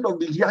towards the end of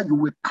the year you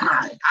will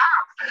cry,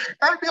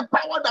 any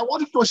power that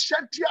wants to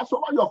shed tears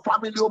over your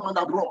family home and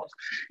abroad,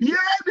 hear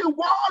the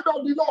word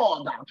of the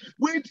Lord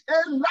with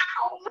a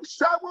loud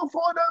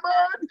sevenfold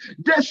amen.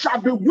 They shall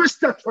be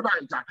wasted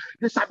tonight.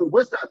 They shall be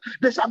wasted.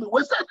 They shall be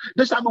wasted.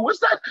 They shall be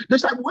wasted. They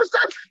shall be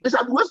wasted. They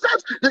shall be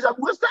wasted. They shall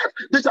be wasted.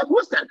 They shall be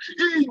wasted.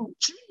 In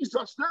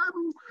Jesus'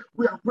 name,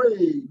 we are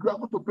praying. You are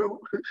going to pray.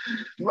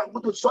 You are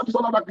going to sort this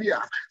all out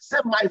here. Say,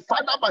 my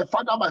Father, my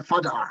Father, my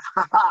Father.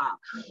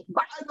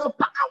 By the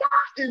power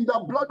in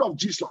the blood of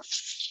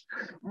Jesus,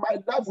 my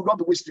life will not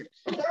be wasted.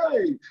 Hey,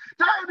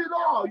 tell the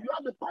Lord, you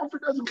have the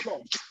confidence in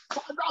God.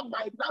 Father,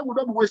 my life will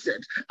not be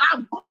wasted.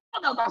 I've got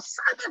an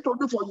assignment to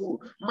do for you.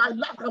 My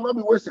life cannot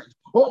be wasted.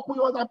 Open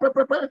your mouth, pray.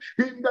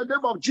 In the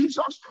name of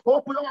Jesus,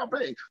 open your mouth,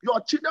 pray.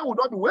 Your children will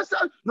not be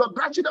wasted. Your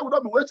grandchildren will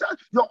not be wasted.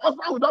 Your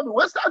husband will not be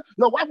wasted.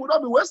 Your wife will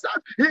not be wasted.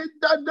 In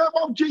the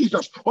name of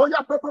Jesus. Oh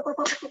yeah, pray.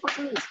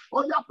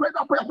 Oh yeah, pray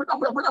that prayer.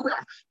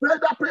 Pray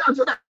that prayer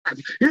tonight.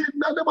 In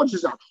the name of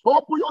Jesus.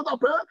 Open your mouth,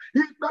 pray.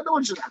 In the name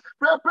of Jesus.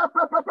 Pray.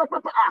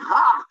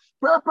 Aha.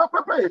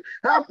 Pray.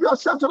 Help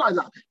yourself tonight.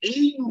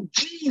 In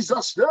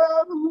Jesus'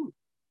 name,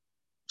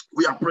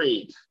 we are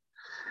praying.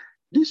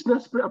 This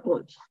next prayer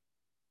point.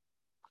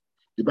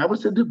 The Bible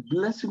said the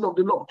blessing of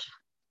the Lord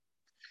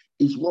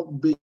is what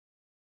makes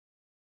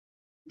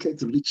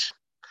it rich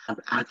and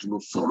adds no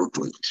sorrow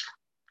to it.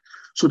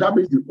 So that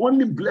means the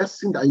only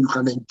blessing that you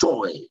can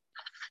enjoy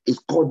is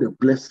called the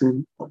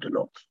blessing of the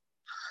Lord.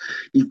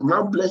 If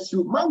man bless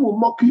you, man will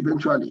mock you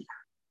eventually.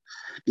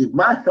 If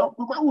man help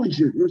you, man will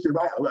say,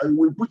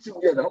 we put him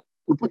here now.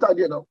 We put her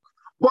here now.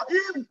 But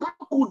if God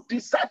could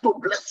decide to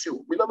bless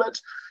you, beloved,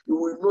 you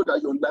will know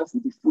that your life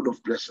will be full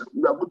of blessing.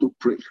 We are going to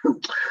pray.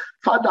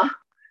 Father,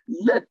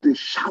 let the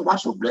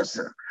showers of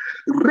blessing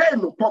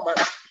rain upon my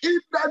life. In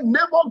the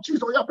name of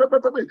Jesus,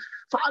 pray.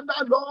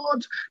 Father,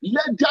 Lord,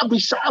 let there be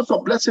showers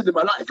of blessing in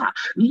my life.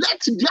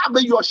 Let there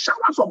be your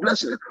showers of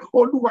blessing.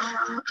 Oh,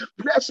 Lord,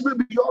 bless me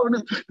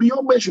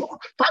beyond measure.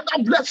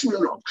 Father, bless me,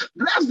 Lord.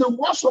 Bless the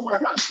works of my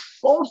hands.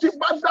 Oh, see,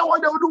 but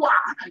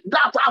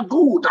that are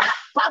good.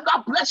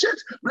 Father, bless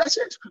it.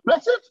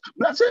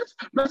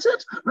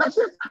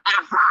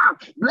 Aha.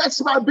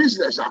 Bless my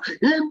business.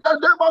 In the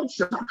name of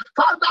Jesus.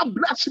 Father,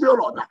 bless me,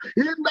 Lord.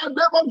 In the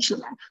name of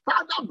Jesus.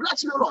 Father,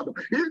 bless me, Lord.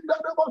 In the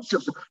name of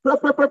Jesus.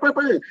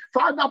 Pray.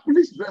 Father,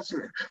 please bless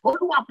me. Oh,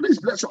 Lord, please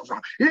bless us.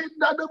 In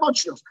the name of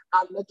Jesus.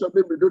 And let your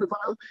name be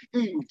glorified.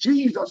 In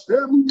Jesus'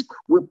 name,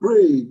 we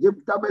pray.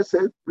 David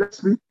said,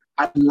 bless me,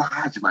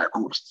 enlarge my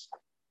coast.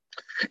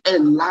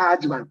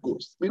 Enlarge my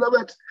coast.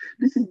 Beloved,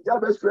 this is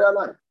Jabez's prayer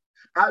life.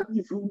 And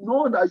if you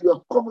know that you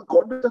are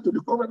connected to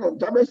the covenant of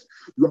Jabez,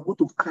 you are going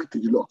to cry to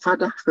the Lord.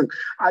 Father,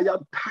 I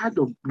am tired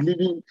of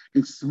living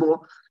a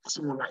small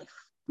life.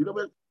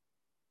 Beloved,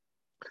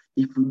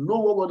 if you know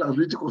what God has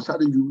written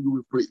concerning you, you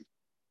will pray.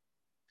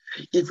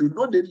 If you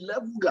know the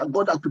level that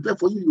God has prepared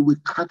for you, you will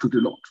cry to the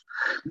Lord.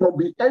 But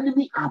the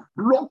enemy are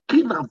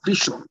blocking our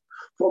vision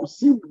from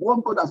seeing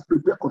what God has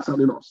prepared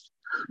concerning us.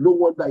 No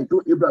wonder I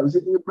told Abraham, he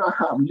said,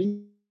 Abraham,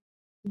 leave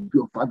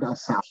your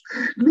father's house,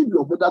 leave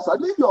your mother's house,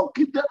 leave your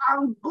kids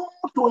and go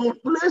to a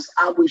place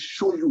I will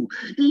show you.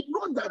 He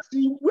knows that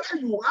where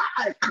you are,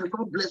 I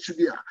cannot bless you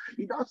there.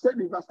 He now said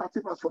in verse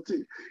 13, verse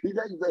 14,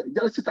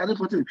 Genesis 13,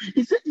 14,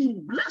 he said,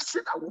 in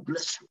blessing I will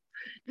bless you.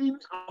 In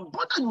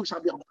abundance you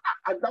shall be abundant.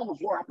 And that was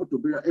what happened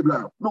to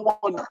Abraham. No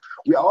wonder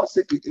we are all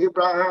saying,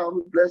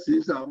 Abraham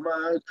blesses our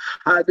mind.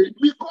 And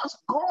because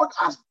God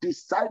has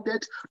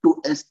decided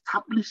to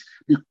establish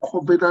the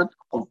covenant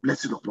of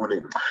blessing upon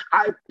him.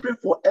 I pray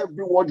for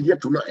everyone here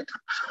tonight,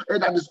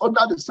 and that is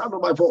under the sound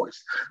of my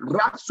voice.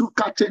 Father,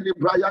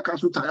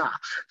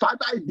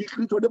 I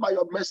decree today by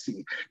your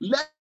mercy,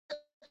 let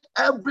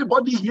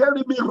everybody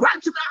hearing me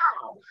right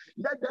now,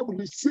 Let them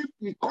receive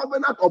the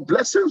covenant of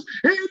blessings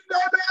in the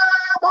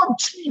name of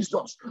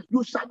Jesus.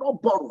 You shall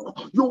not borrow.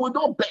 You will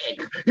not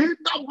beg. In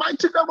the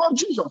mighty name of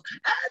Jesus.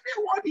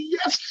 Anyone here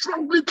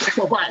struggling to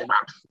survive,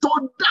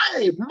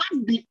 today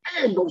mark the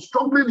end of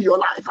struggling in your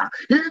life.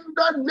 In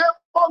the name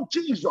of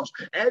Jesus,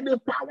 any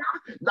power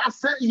that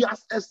says he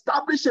has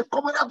established a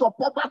covenant of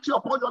poverty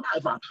upon your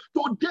life,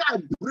 today I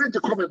break the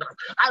covenant.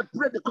 I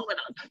break the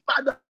covenant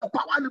by the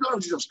power in the blood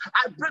of Jesus.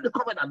 I break the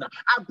covenant.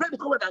 I break the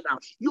covenant now.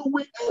 You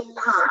will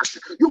enlarge.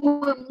 You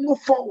will move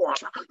forward.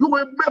 You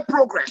will make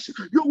progress.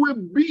 You will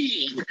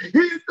be in the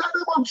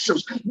name of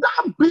Jesus.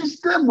 That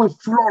business will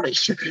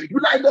flourish. You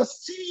like the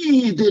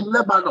seed in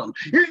Lebanon.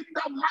 In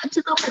the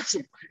mighty name of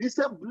Jesus. He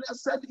said,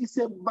 blessed is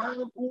a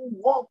man who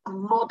walk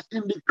not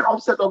in the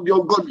counsel of the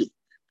ungodly.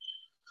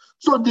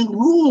 So the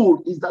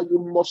rule is that you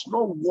must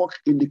not walk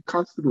in the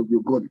counsel of the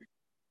ungodly.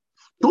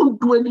 Don't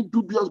do any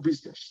dubious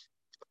business.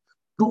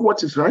 Do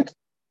what is right.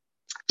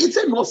 He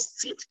said, not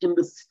sit in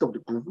the seat of the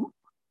devil,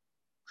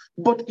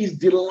 but his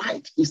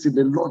delight is in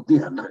the Lord day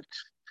and night.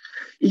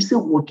 He said,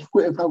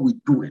 whatever we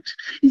do it.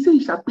 He said,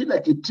 it shall be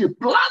like a tree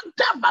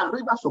planted by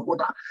rivers of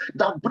water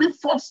that bring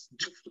forth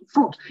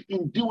fruit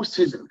in due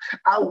season.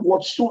 And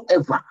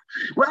whatsoever,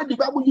 when the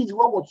Bible uses the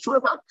word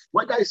whatsoever,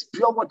 whether it's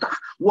pure water,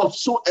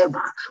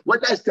 whatsoever,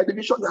 whether it's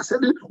television, you are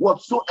selling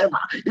whatsoever,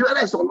 whether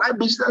it's online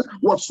business,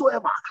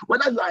 whatsoever,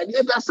 whether you are an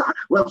investor,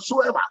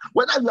 whatsoever,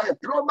 whether you are a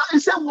plumber, he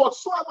said,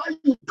 whatsoever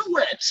you do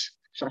it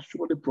shall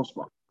surely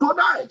prosper.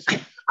 Tonight,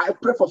 I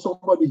pray for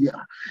somebody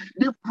here.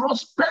 The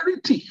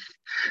prosperity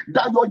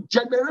that your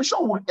generation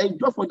will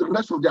enjoy for the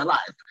rest of their life.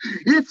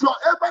 If your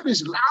heaven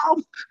is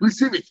loud,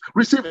 receive it,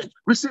 receive it,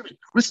 receive it,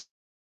 receive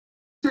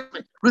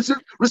it, receive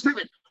it, receive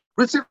it,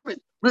 receive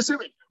it,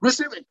 receive it,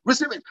 receive it,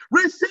 receive it,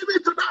 receive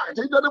it tonight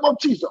in the name of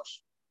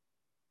Jesus.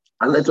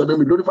 And let your name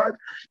be glorified.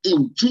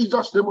 In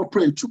Jesus' name we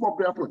pray. Two more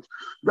prayer points.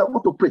 We are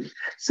going to pray.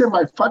 Say,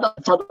 my Father,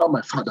 Father,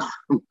 my Father.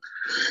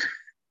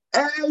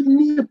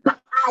 Any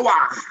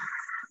power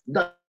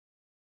that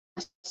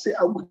say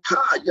I will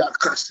tie your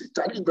cast,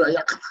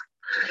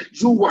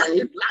 you are a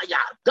liar.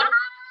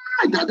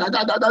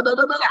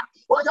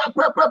 Oh, yeah,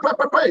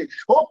 pray.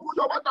 Open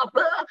your mouth and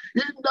pray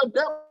in the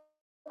name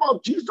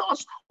of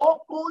Jesus.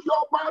 Open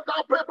your mouth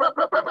and pray.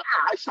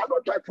 I shall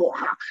not die for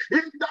her.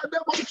 In the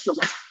name of Jesus,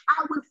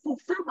 I will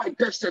fulfill my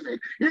destiny.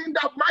 In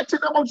the mighty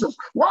name of Jesus,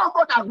 what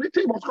God has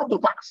written must come to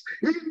pass.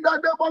 In the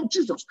name of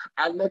Jesus,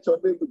 and let your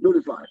name be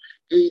glorified.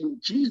 In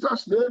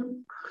Jesus'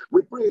 name,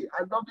 we pray.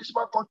 I love this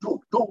man called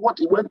Job. Job, what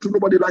he went through,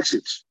 nobody likes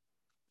it.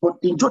 But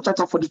in Job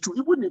chapter 42,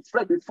 even the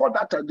friend, before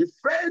that time, the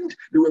friend,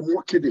 they were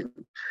mocking him.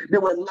 They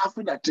were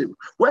laughing at him.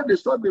 When they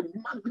saw the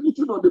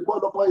magnitude of the ball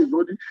upon his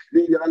body,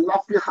 they are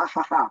laughing, ha,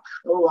 ha, ha.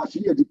 Oh, I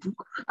see the truth.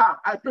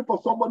 I pray for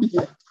somebody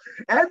here.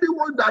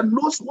 Anyone that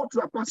knows what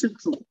you are passing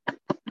through,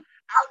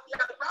 and they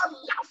are now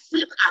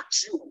laughing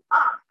at you,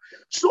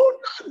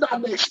 sooner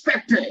than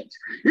expected.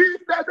 In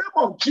the name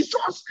of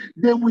Jesus,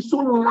 they will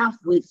soon laugh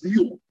with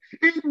you.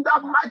 In the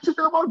mighty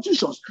name of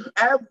Jesus,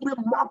 every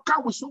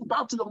mocker will soon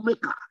bow to your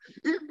maker.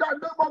 In the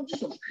name of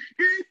Jesus,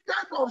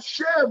 instead of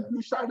shame,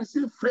 you shall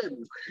receive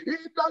fame. In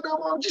the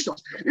name of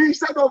Jesus,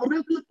 instead of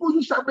ridicule,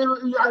 you shall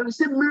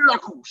receive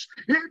miracles.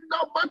 In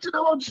the mighty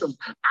name of Jesus,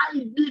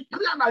 I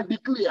declare and I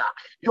declare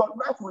your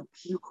life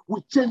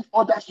will change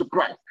others to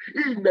Christ.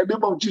 In the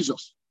name of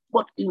Jesus.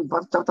 But in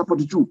verse chapter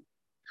 42,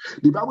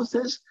 the Bible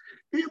says,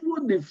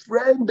 even the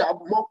friend that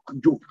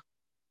mocked Job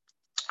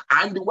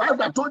and the wife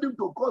that told him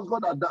to cause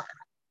God had died,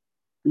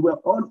 they were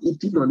all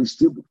eating on his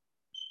table.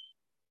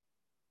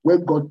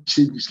 When God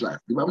changed his life,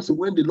 the Bible says,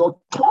 when the Lord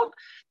turned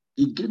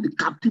again the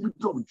captivity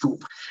of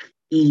Job,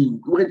 he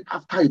went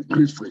after he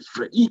prayed for his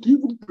friend. He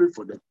even prayed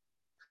for them.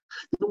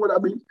 You know what I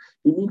mean?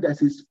 It means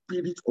there's a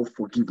spirit of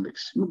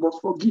forgiveness. You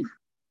must forgive.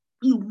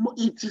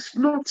 It is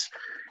not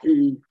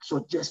a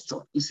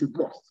suggestion, it's a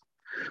must.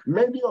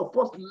 Many of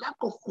us, lack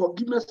of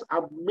forgiveness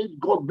have made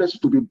God's blessing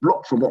to be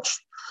blocked from us.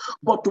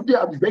 But today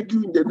I beg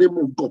you in the name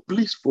of God,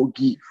 please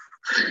forgive.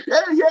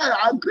 Yeah,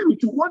 I agree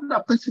with you. What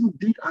that person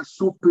did is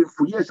so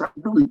painful. Yes, I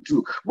agree with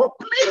you. But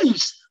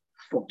please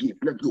forgive.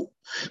 Let go.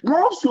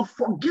 Once you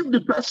forgive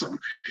the person,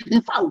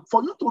 in fact,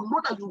 for you to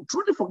know that you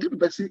truly forgive the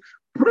person,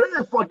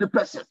 pray for the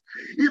person.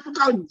 If you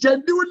can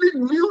genuinely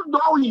kneel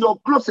down in your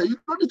closet, you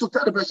don't need to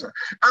tell the person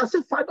and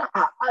say, Father,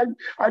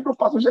 I know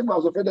Pastor Shekman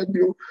has offended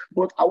you,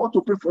 but I want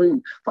to pray for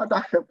him.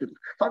 Father, help him.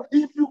 Father,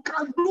 if you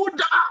can do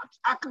that,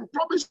 I can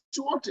promise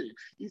you one thing.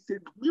 It's a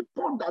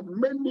weapon that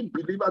many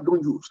believers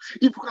don't use.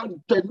 If you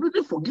can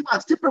genuinely forgive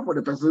and still pray for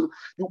the person,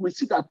 you will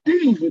see that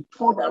things will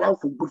turn around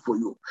for good for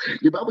you.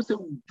 The Bible says,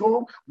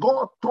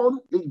 God turned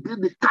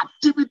again the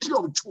captivity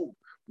of Job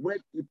when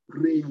he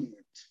prayed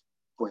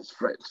for his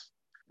friends.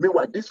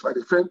 Meanwhile, this was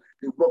the friend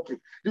they mocked him.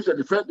 This was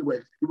the friend they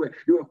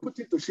were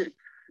putting to shame.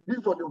 This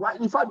was the wife.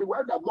 In fact, the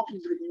wife that mocked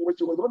him, she was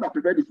the one that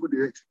prepared the food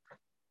they ate.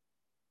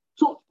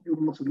 So you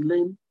must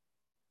learn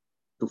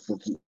to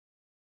forgive.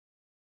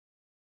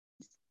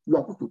 You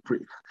are going to pray.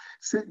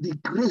 Say the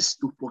grace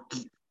to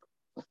forgive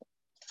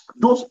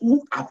those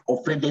who have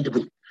offended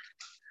me.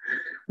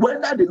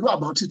 Whether they know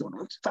about it or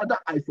not, Father,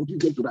 I forgive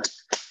them tonight.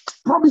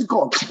 Promise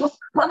God,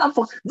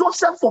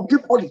 Joseph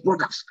forgive all his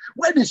brothers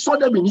when he saw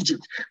them in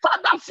Egypt.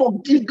 Father,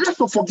 forgive, grace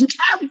to forgive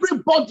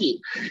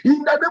everybody.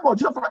 In the name of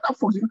Jesus, Father,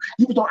 forgive.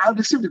 I'll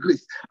receive the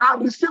grace. I'll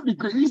receive the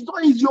grace. It's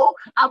not easy.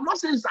 I'm not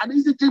saying it's an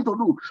easy thing to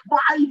do, but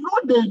I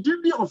know they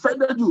didn't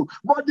offend you.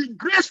 But the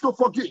grace to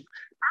forgive,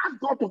 ask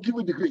God to give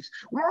you the grace.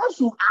 Once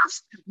you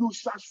ask, you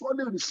shall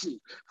surely receive.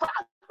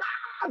 Father,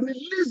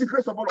 release the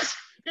grace of Allah.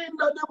 In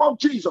the name of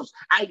Jesus.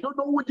 I don't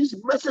know what this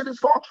message is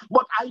for,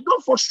 but I know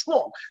for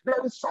sure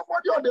there is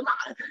somebody on the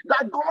line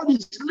that God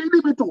is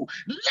leading me to.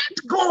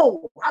 Let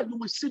go, and you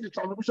will see the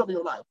transformation in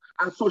your life.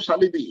 And so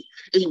shall it be.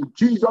 In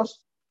Jesus'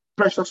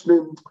 precious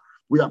name,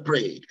 we are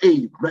prayed.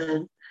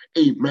 Amen.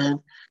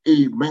 Amen.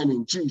 Amen.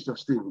 In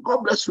Jesus' name.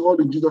 God bless you all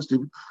in Jesus'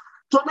 name.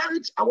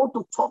 Tonight, I want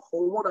to talk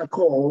on what I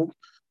call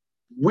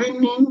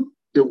winning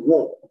the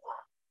war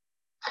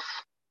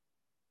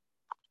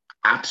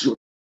at your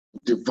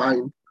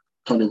divine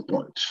turning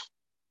point.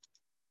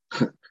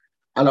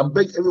 And I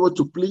beg everyone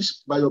to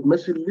please, by your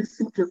message,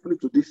 listen carefully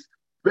to this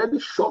very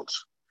short,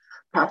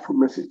 powerful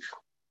message.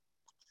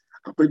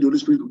 I pray the Holy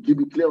Spirit will give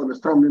you clear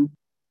understanding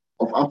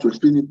of how to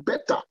explain it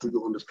better to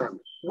your understanding.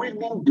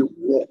 Winning the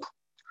war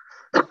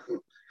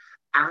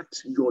at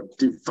your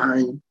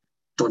divine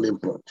turning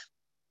point.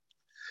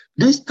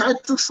 This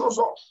title shows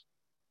us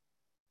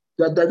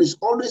that there is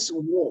always a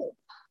war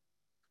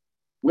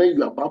when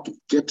you're about to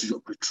get to your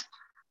breakthrough.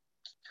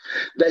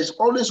 There is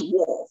always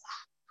war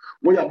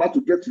when you're about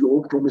to get to your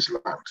own promised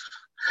land.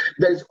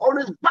 There is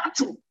always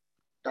battle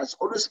that's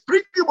always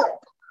springing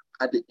up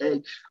at the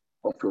edge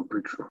of your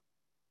breakthrough.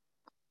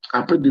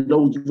 I pray the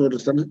Lord will give you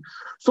understanding.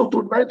 So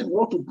tonight we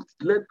want to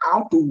learn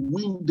how to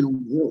win the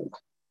war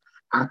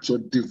at your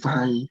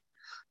divine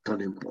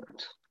turning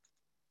point.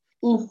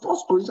 In 1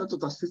 Corinthians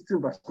chapter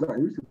 16, verse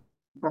 9, which is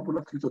a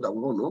popular scripture that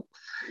we all know.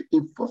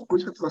 In 1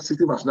 Corinthians chapter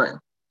 16, verse 9,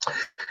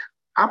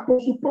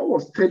 Apostle Paul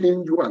was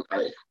telling you and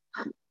I,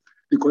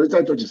 the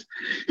Corinthian churches,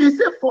 he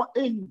said, for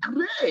a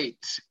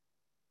great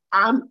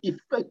and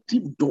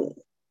effective door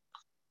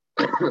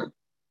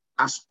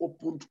has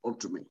opened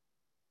unto me.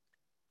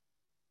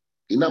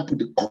 He now put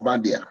the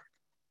command there.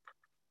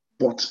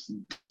 But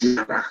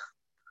there are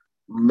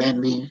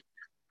many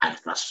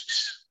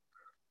adversaries.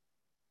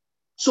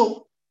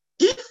 So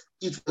if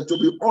it were to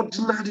be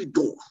ordinary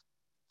door,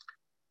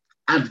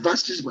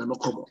 adversaries might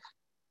not come up.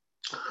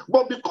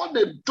 But because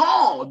the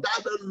door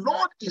that the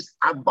Lord is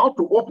about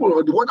to open,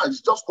 or the one that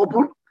is just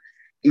open,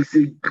 is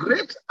a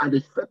great and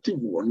effective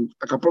one,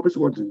 I can promise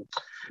you what the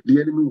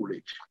enemy will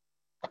reach.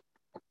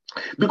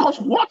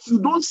 Because what you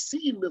don't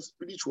see in the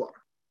spiritual,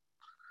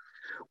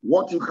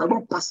 what you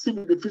cannot perceive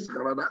in the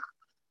physical, rather,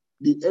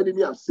 the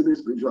enemy has seen it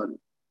spiritually.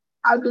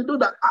 And they know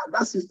that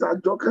that sister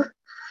Joker,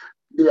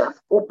 they have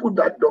opened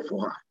that door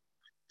for her.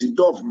 The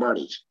door of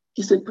marriage.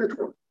 It's a great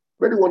one.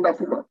 Very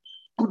wonderful man.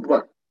 Good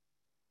one.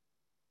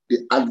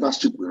 The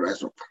adversary will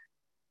rise up.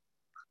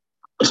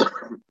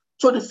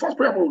 So the first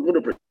prayer we're going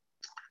to pray.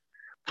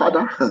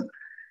 Father,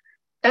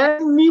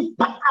 any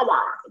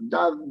power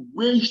that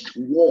waged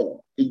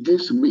war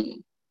against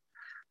me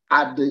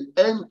at the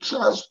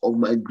entrance of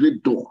my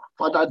great door,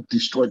 Father,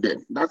 destroy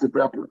them. That's the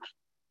prayer point.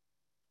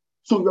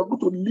 So we are going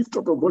to lift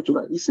up a voice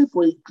tonight. He said,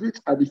 for a great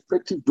and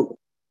effective door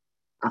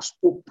has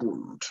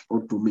opened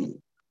unto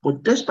me.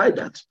 But despite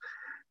that,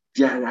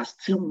 there are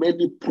still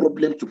many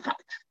problems to fight.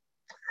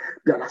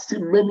 There are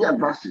still many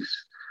advances.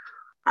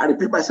 I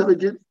repeat myself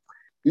again.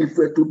 If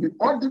we're to be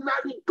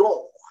ordinary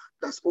door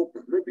that's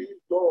open, maybe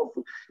door,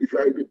 if you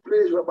are in a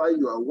place whereby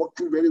you are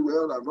working very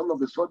well and all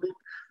of a sudden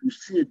you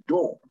see a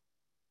door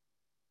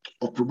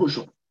of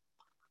promotion,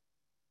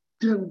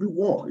 there will be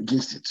war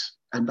against it.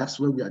 And that's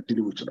where we are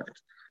dealing with tonight.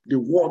 The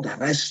war that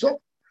rises up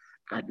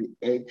at the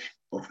edge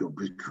of your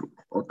breakthrough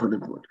or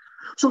turning point.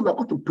 So we are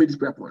going to pray this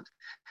prayer point.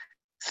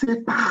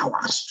 Say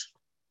powers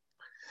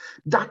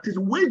that is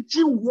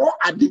waging war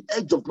at the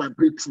edge of my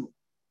breakthrough.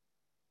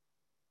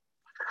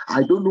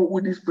 I don't know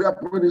who this prayer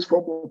point is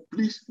for, but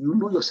please, you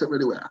know yourself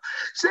very well.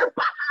 Say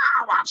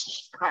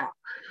powers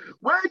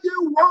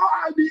waging war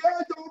at the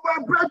edge of my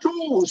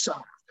breakthrough.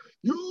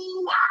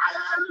 You are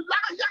a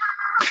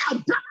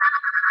liar.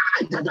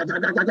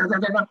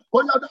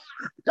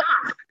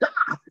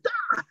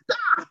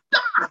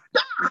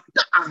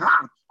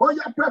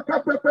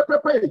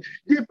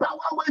 The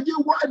power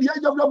waging war at the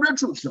edge of your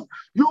breakthrough.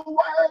 You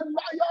are a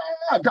liar.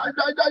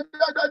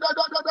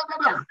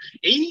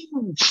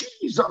 In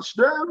Jesus'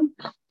 name,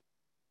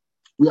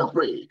 we are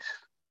prayed.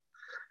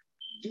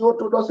 You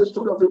told us a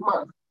story of a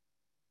man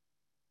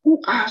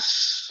who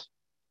asked,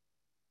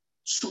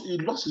 so he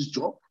lost his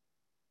job.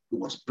 He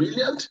was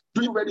brilliant,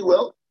 doing very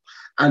well,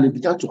 and he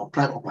began to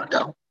apply up and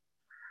down.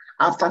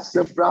 After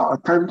several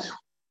attempts,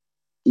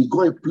 he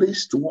got a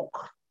place to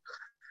work.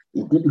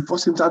 He did the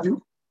first interview,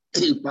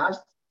 he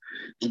passed.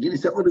 He did the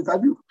second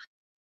interview,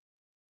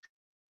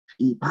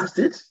 he passed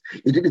it.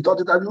 He did the third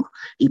interview,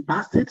 he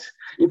passed it.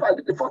 In fact,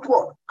 did the fourth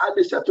one, and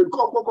they said to him,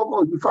 come.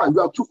 In fact,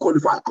 you are too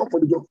qualified, come for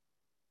the job.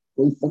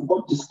 But he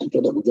forgot the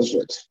scripture that we just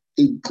read.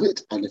 A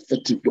great and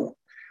effective door.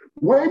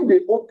 When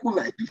they open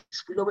like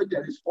this, beloved,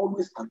 there is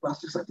always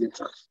advances at the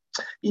entrance.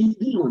 He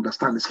didn't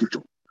understand the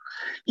scripture.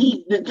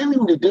 They gave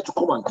him the day to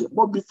come and get,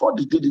 but before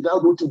the day, they now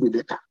wrote him a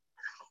letter.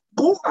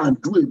 Go and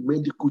do a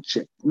medical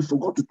check. We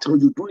forgot to tell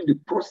you during the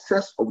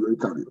process of your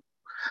interview.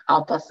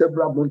 After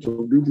several months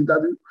of doing the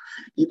interview,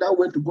 he now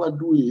went to go and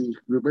do a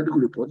medical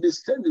report. They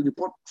sent the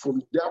report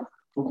from there,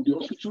 from the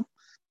hospital,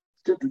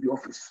 straight to the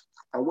office.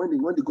 And when they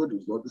got the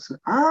result, they said,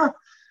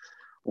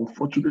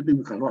 unfortunately,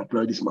 we cannot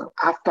apply this man.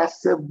 After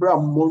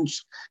several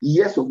months,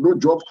 years of no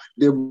job,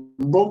 the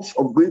months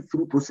of going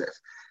through process,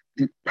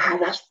 the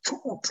power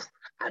stood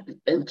at the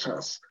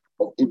entrance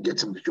of him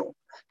getting the job.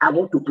 I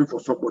want to pray for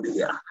somebody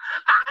here.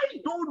 I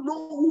don't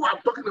know who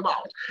I'm talking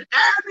about.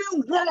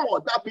 Any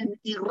word that been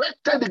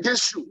erected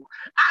against you,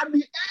 at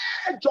the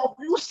edge of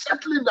you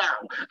settling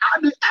down,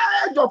 at the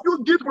edge of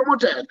you getting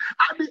promoted,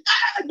 at the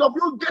edge of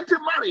you getting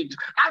married,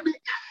 at the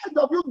edge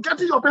of you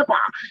getting your paper,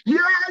 hear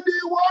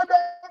the word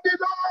of the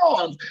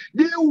Lord.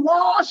 The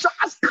word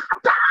shall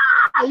scatter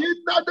in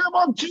the name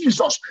of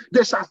Jesus.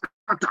 They shall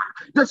scatter.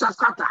 They shall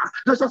scatter.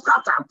 They shall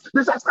scatter.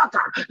 They shall scatter.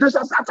 They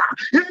shall scatter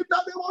in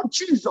the name of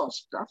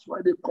Jesus. That's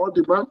why they called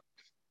the man.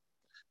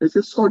 They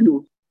said, sorry,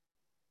 you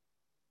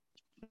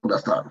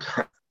understand.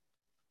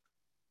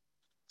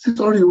 Say,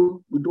 sorry,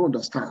 we don't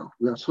understand.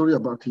 We are sorry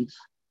about it.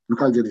 You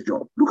can't get a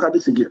job. Look at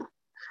this again.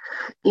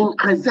 In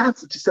Isaiah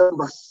 57,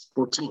 verse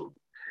 14,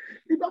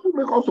 the Bible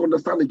makes us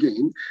understand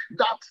again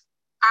that,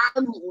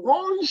 and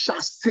one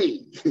shall say,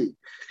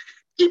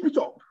 keep it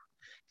up,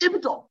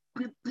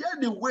 prepare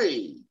the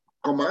way,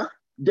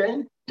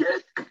 then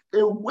take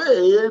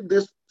away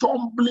the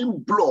stumbling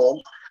block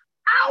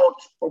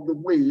out of the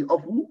way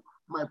of who?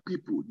 My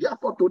people.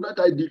 Therefore, tonight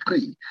I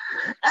decree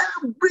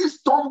every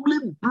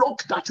stumbling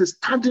block that is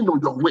standing on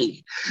your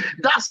way,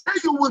 that say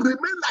you will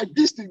remain like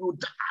this till you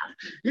die.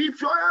 If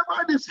your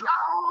heaven is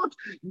loud,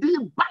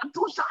 the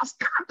battle shall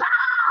scatter.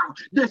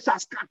 They shall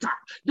scatter.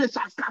 They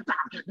shall scatter.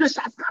 They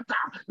shall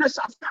scatter. They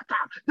shall scatter.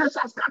 They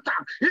shall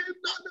scatter. In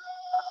the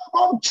name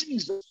of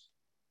Jesus.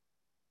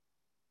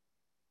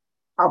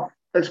 I've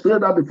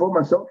explained that before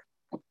myself.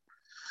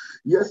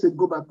 Years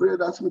ago, my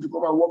parents asked me to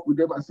come and work with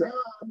them. I said,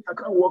 I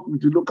can't work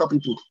with the local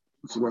people.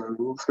 I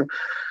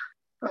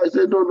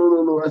said,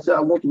 no. I said,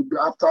 I want to be,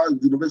 after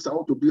university, I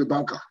want to be a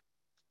banker.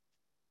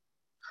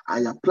 I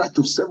applied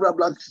to several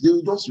banks. They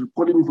were just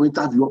calling me for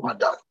interview up and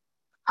down.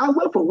 I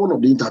went for one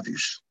of the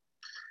interviews.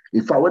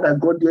 In fact, when I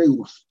got there, it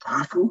was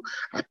powerful.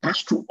 I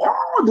passed through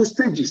all the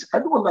stages. I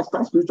don't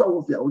understand spiritual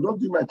warfare. I was just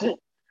doing my thing.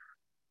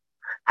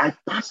 I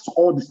passed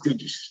all the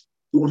stages.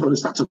 It was on a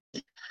Saturday.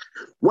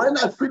 When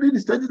I finished the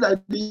stages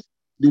like this,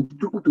 they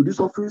took me to this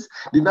office.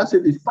 They now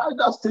said the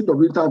final stage of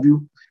the interview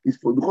is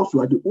for, because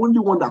you are the only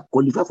one that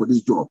qualified for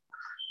this job.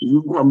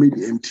 You go and make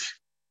it empty.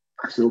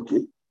 I said,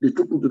 okay. They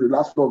took me to the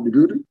last floor of the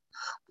building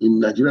in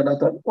Nigeria that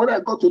time. When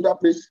I got to that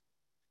place,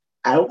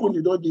 I opened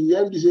the door. The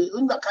MD said,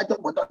 "You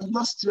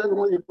just straight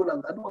one people."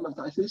 I don't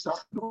understand. I said, "Sir, I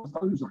don't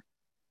understand you, sir."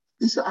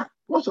 He said,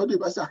 "What's your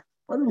name?" I said,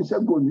 "Why don't you say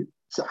go me?"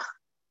 Sir,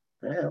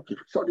 okay,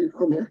 sorry,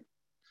 come here.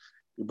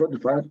 He brought the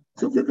file. He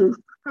said,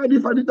 okay. I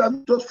didn't find it. I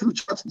just flew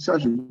chats. He said, I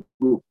should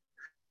go.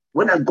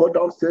 When I got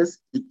downstairs,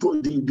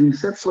 the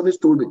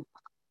receptionist told me,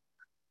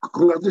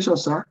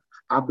 "Congratulations, sir.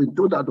 I've been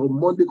told that on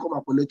Monday, come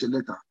and collect a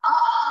letter."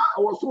 I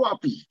was so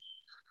happy.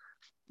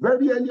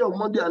 Very early on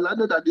Monday, I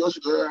landed at the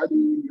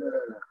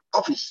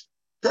office.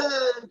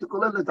 To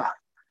collect letter.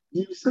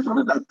 The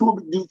receptionist that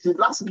told me, the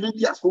last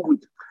lady I spoke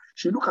with,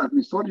 she looked at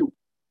me, "Sorry,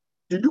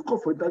 did you come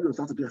for interview on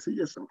Saturday?" I said,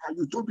 "Yes, sir."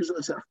 "You told me so."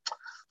 I said,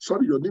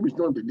 "Sorry, your name is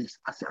not on the list."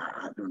 I said,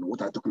 "I don't know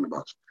what I'm talking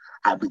about."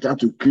 I began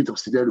to create a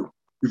scenario.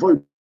 Before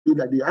you knew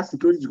that, they asked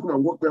security to come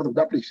and walk me out of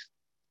that place.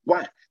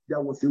 Why?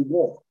 There was a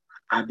war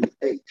at the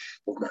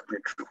edge of my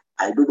breakthrough.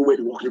 I don't know where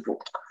they're walking from.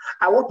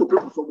 I want to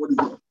pray for somebody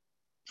here.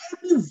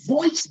 Every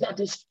voice that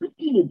is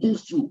speaking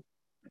against you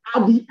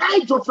at the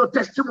edge of your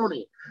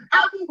testimony,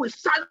 heaven will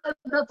silence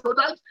them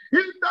tonight in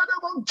the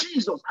name of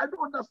Jesus. I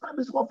don't understand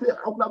this warfare.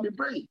 I would have been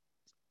praying.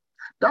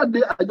 That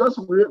day, I just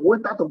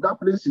went out of that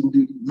place in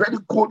the very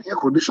cold air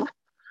condition.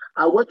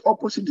 I went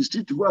opposite the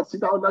street to go and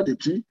sit down under the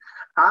tree.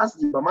 I asked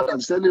the mama that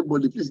was selling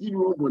bully, "Please give me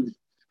one bully.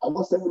 I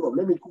want 7 of them.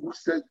 Let me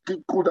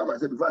cool down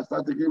myself before I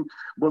start taking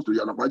bus to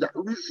Yanapaja."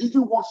 It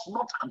was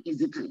not an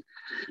easy thing.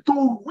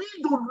 So we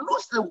don't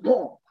lose the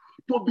war.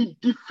 To be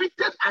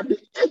defeated at the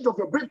edge of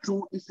a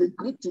breakthrough is a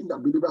great thing that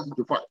believers need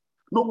to find.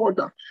 No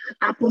wonder.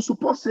 Apostle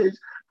Paul says,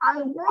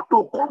 "I want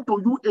to come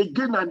to you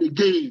again and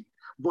again,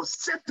 but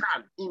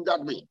Satan in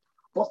that way."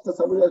 1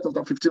 Thessalonians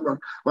chapter 15,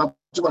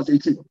 verse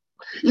 18.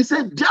 He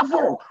said,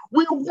 "Therefore,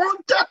 we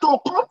wanted to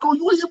come to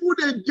you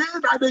even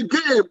again and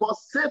again, but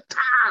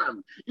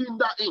Satan in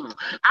the end."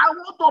 I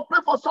want to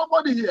pray for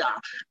somebody here.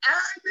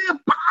 Any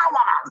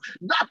power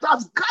that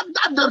has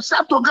gathered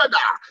themselves together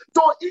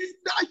to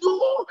hinder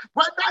you,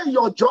 whether in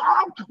your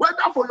job,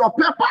 whether for your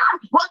paper,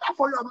 whether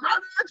for your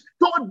marriage,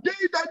 today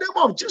in the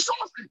name of Jesus,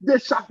 they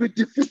shall be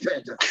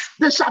defeated.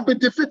 They shall be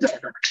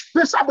defeated.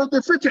 They shall be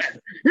defeated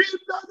in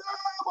the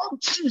name of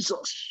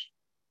Jesus.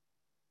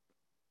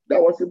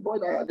 There was a boy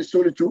that I had a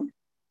story too.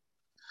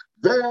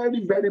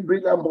 Very, very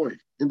brilliant boy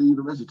in the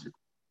university.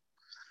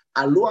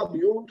 And lo and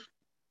behold,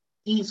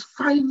 his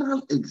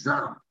final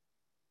exam,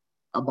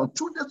 about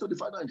 2 days to the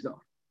final exam,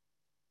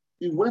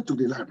 he went to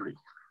the library.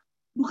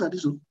 Look at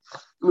this.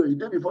 The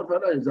day before the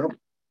final exam,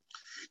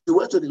 he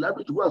went to the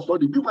library to go and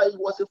study. Meanwhile, he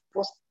was a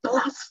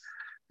first-class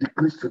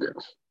degree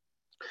student.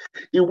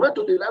 He went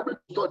to the library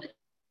to study.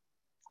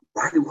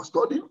 While he was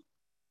studying,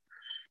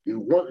 he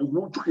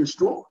took a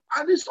stroll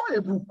and he saw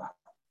a book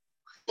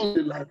in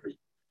the library.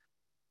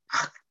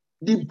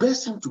 The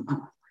best thing to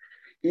do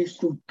is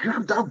to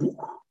grab that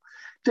book,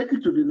 take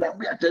it to the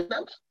library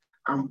attendant,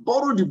 and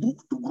borrow the book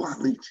to go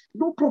and read.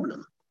 No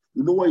problem.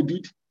 You know what he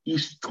did? He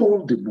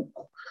stole the book.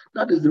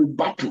 That is the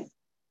battle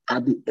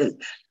at the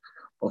edge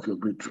of your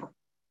breakthrough.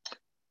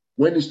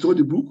 When he stole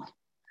the book,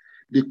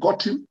 they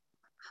caught him.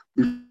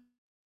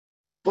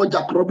 Before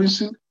Jack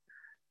Robinson,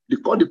 they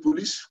called the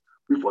police.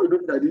 Before you know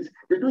that this,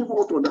 they don't even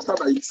want to understand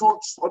that he stole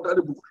under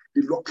the book.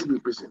 They locked him in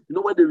prison. You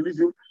know when they release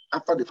him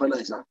after the final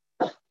exam?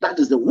 That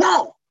is the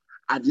wow.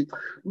 You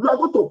are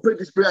going to pray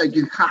this prayer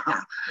again.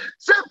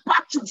 Say,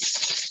 Patrick,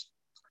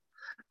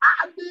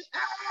 at the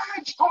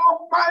edge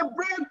of my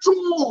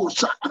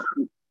breakthroughs,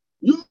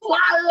 you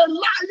are a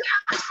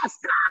liar.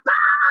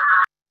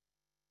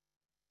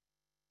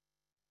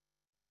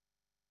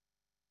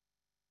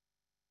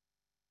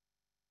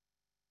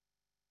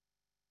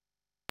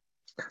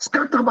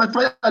 Scatter by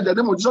fire at the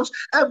name of Jesus.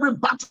 Every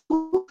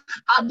battle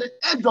at the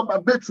edge of my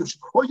breakthroughs.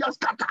 Oh, yes,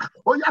 scatter.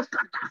 Oh, yes,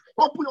 scatter.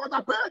 Open your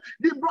other prayer.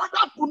 The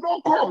brother could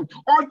not come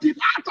until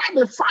after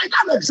the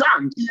final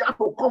exam. He had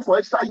to come for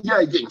extra year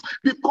again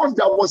because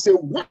there was a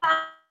war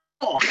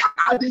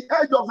at the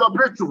edge of your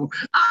breakthrough.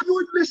 Are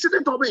you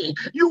listening to me?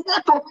 You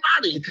want to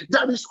marry,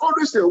 there is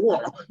always a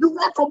war. You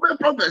want to make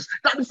progress,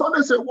 there is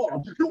always a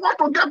war. You want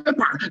to get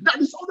better,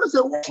 there is always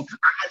a war. I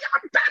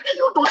am telling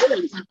you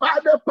today, by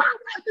the power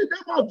in the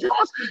name of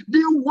Jesus,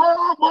 the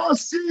war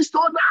must cease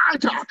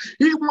tonight.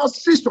 He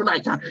must cease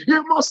tonight. He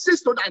must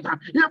cease tonight.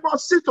 He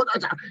must cease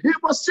tonight. He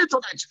must cease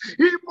tonight.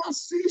 He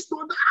must cease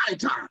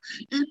tonight.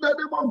 In the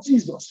name of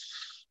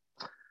Jesus.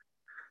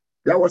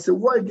 There was a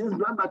war against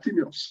Blind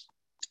Bartimaeus.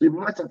 In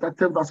Mark chapter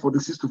 10, verse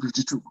 46 to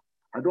 52.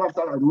 I don't have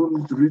time. I don't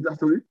need to read that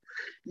story.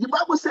 The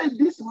Bible said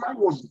this man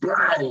was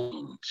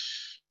blind.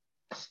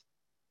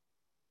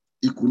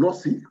 He could not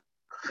see.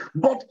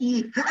 But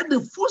he heard the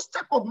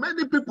footstep of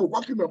many people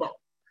walking about.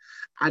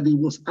 And he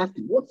was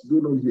asking, what's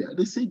going on here?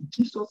 They say,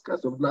 Jesus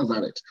Christ of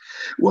Nazareth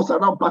was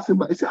around passing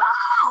by. He said,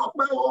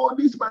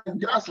 this is my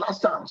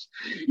last chance.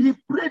 He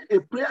prayed a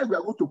prayer we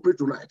are going to pray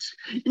tonight.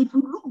 If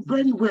you look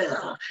very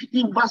well,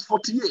 in verse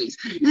 48,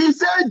 he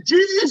said,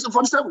 Jesus,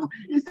 47,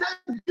 he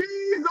said,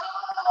 Jesus,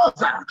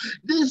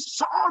 the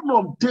Son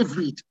of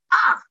David,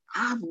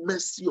 have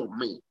mercy on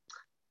me.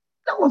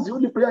 That was the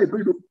only prayer he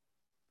prayed.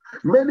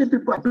 Many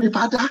people are praying,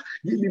 Father,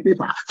 give me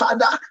paper.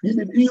 Father,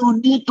 you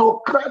need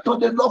to cry to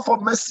the Lord for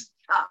mercy.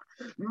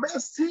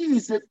 Mercy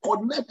is a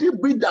connecting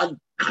bridge that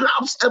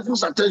grabs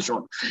everyone's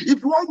attention.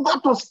 If you want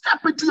God to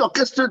step into your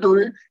case straight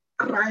away,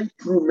 cry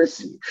through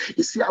mercy.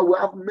 You see, I will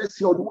have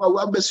mercy on who I will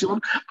have mercy on,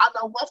 and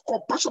I will have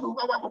compassion on who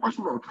I will have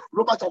compassion on.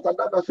 Romans chapter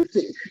 9, verse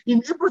 15.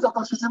 In Hebrews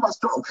chapter 16, verse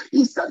 12,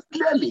 he said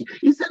clearly,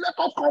 he said, let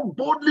us come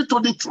boldly to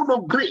the throne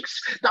of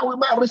grace, that we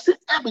might receive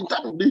help in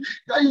time of need.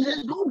 That he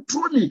has come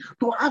truly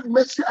to have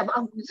mercy and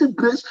have receive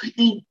grace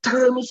in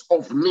times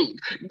of need.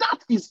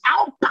 That is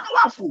how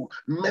powerful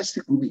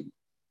mercy could be.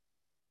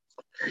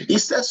 He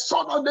says,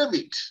 Son of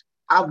David,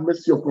 have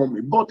mercy upon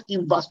me. But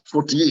in verse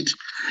 48,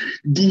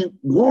 the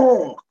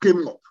war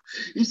came up.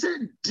 He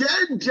said,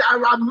 then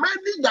there are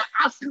many that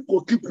ask you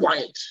to keep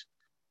quiet.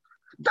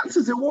 That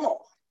is a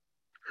war.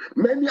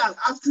 Many are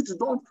asked you to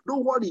don't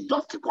worry,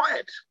 just keep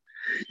quiet.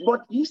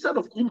 But instead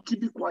of him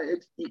keeping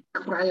quiet, he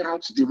cried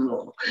out the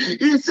more.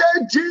 He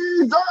said,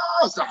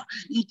 Jesus.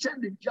 He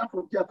changed the gear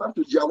from gear 5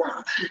 to gear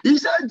 1. He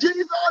said,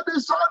 Jesus,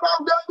 the Son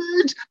of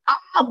David,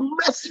 have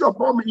mercy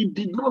upon me. He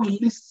did not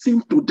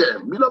listen to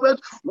them. Beloved,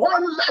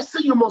 one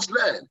lesson you must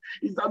learn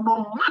is that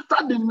no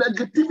matter the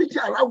negativity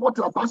around what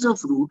you are passing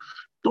through,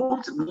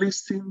 don't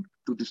listen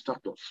to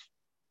distractors.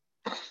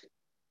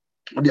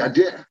 They are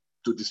there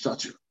to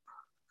distract you.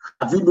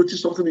 Have you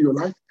noticed something in your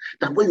life?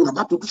 That when you're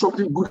about to do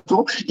something good,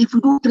 if you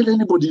don't tell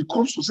anybody, it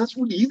comes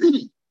successfully,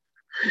 easily.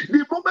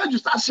 The moment you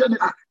start sharing,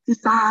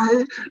 sister,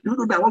 you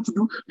know that I want to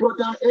do,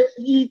 brother,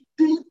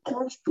 everything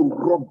comes to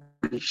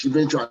rubbish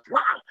eventually. Wow!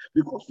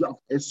 Because you have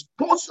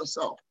exposed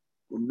yourself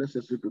to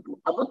unnecessary people.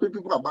 I'm not saying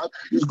people are bad.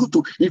 It's good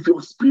to, if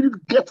your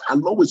spirit gets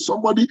along with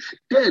somebody,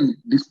 then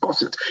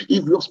discuss it.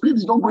 If your spirit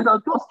is not going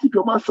out, just keep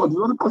your mouth shut. It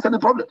doesn't cause any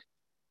problem.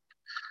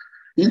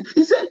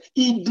 He said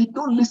he did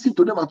not listen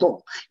to them at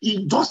all.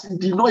 He just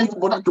did not even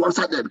bother to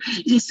answer them.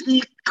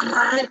 He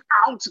cried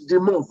out the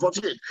more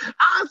 48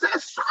 and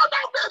said, Son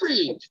of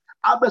David,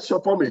 have mercy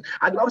upon me.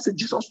 And the Bible said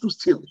Jesus stood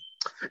still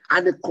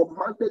and he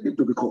commanded him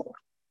to be called.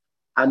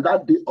 And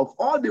that day, of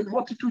all the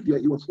multitude there,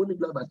 it was only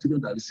blind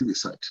Bartimaeus that received a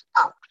sight.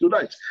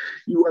 Tonight,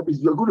 you're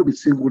going to be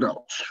singled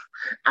out.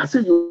 I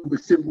say you'll be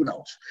singled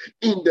out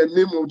in the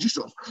name of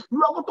Jesus.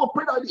 You are going to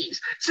pray like this.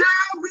 Say,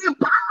 every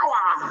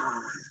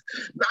power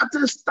that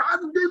is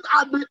standing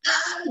at the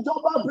edge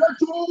of our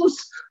breakthroughs,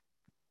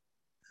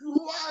 you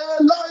are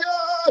a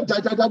liar. Die,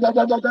 die, die, die,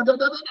 die, die, die, die,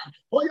 die.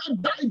 Oh, yeah,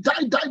 die,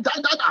 die, die,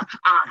 die, die.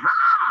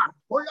 Aha.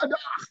 Oh, yeah,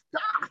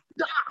 die.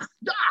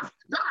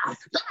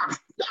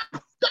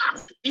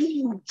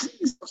 In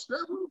Jesus'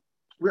 name,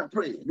 we are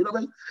praying. You know what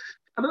I mean?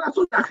 And that's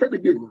what I said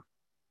again.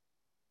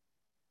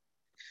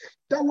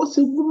 There was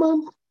a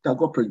woman that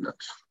got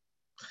pregnant.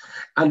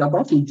 And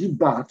about to give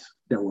birth,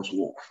 there was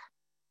war.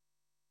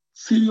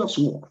 Serious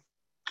war.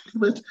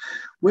 But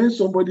when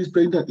somebody is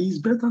pregnant, it's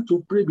better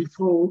to pray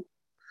before.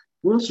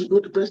 Once you go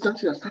to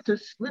pregnancy and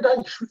started, whether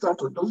you shoot out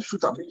or don't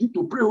shoot out, you need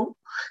to pray.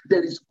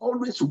 There is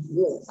always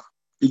war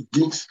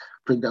against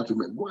pregnant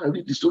women. Go and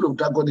read the story of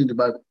Dagon in the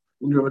Bible.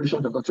 In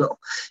Revelation chapter 12,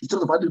 it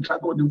talks about the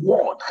dragon, the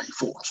war that he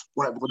fought.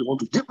 Why? Because they want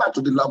to give back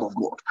to the Lamb of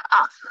God.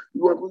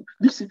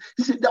 This is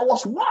there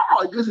was war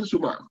against this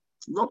woman,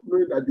 not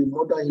knowing that the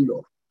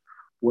mother-in-law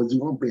was the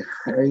one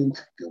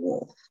behind the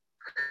war.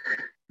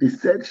 They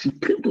said she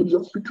came to the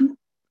hospital,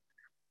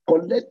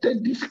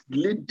 collected this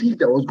lady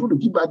that was going to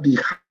give her the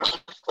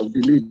heart of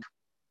the lady,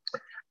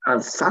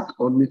 and sat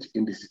on it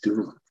in the sitting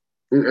room,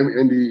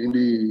 in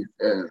the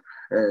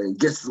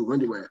guest room when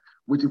they were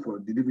waiting for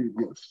delivery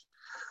news.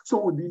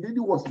 So the lady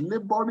was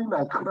laboring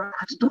and crying.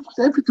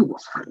 Everything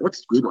was fine. What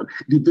is going on?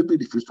 The baby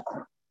refused to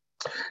come.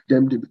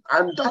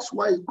 And that's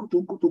why go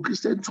to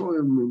Christian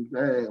to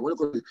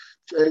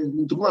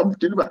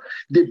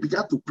they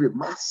began to pray.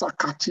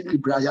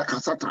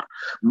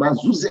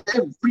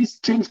 Every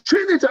strange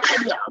trinity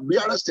be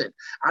arrested.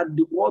 And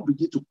the word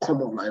began to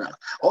come on like that.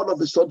 All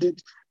of a sudden,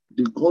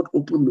 the God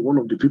opened one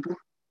of the people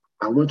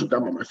and went to that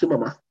mama. I said,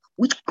 Mama,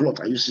 which cloth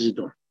are you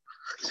sitting on?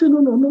 She said,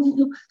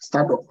 No.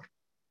 Stand up.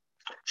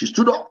 She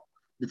stood up.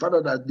 The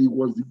father that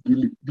was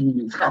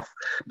the scarf,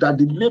 that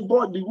the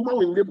woman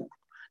in labor,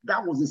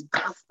 that was the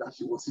scarf that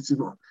she was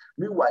sitting on.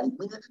 Meanwhile,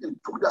 immediately they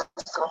took that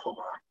scarf from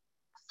her.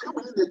 A few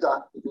minutes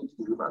later, they went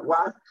to the river.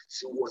 Why?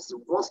 She was the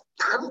one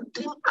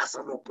standing as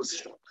an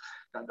opposition.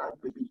 That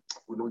baby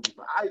will not give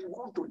her. I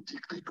want to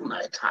decree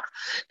tonight,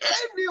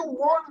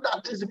 anyone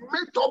that is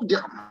made up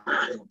their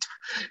mind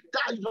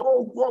that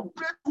your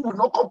breakthrough will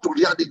not come to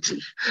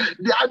reality,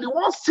 they are the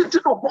ones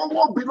sitting upon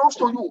what belongs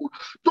to you.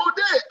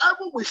 Today,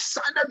 everyone will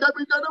silence them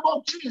in the name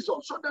of Jesus.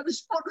 So there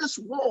is always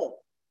war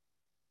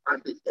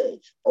at the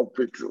edge of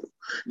breakthrough.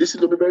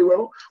 Listen to me very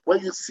well.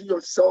 When you see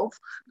yourself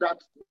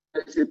that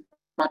there is a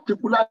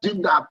particular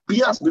dream that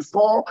appears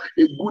before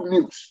a good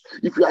news.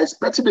 If you are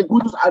expecting a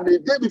good news and the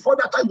day before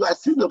that time you are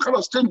seeing the kind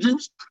of strange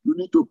dreams, you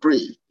need to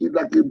pray. It's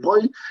like a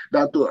boy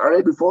that I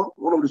read before,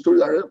 one of the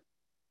stories I read.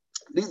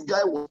 This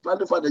guy was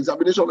planning for an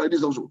examination like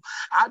this also.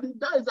 And in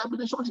that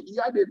examination, he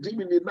had a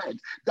dream in the night.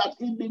 That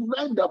in the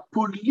night, the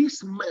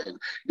policemen,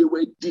 they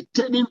were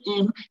detaining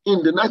him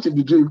in the night in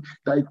the dream.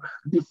 That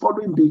the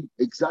following day,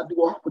 exactly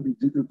what happened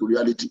in to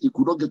reality. He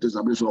could not get the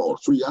examination at all.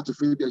 So he had to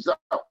fail the exam.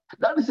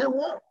 That is a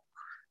war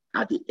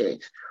at the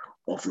edge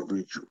of your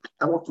breakthrough.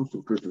 I want us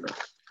to pray to that.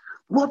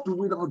 What do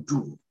we now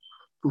do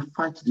to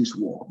fight this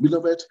war?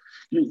 Beloved,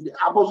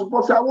 Apostle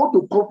Paul said, I want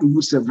to come to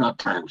you several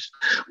times.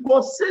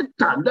 But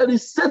Satan, there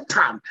is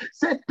Satan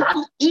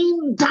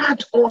in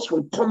that us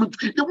from coming.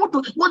 What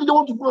do they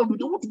want to go and do?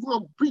 They want to go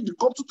and preach the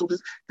gospel to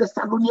this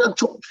Thessalonian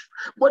church.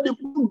 But they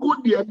couldn't go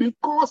there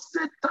because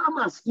Satan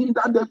has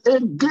hindered them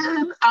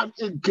again and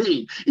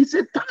again. It's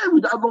a time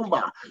without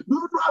number. Do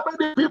you know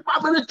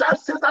how many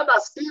times Satan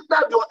has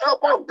hindered your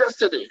helper of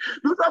destiny?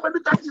 Do you know how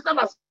many times Satan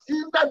has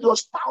hindered your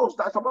spouse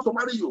that's supposed to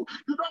marry you?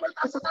 Do you know how many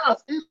times Satan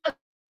has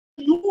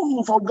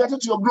you from getting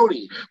to your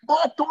glory?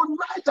 But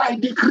tonight I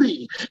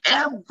decree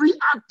every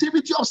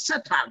activity of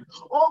Satan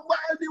over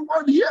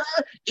anyone here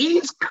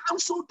is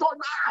cancelled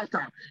tonight.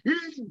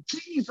 In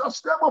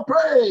Jesus' name I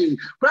pray.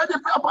 Pray the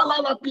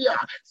prayer appear.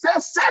 Say,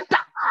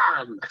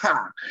 Satan,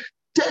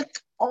 take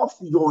off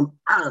your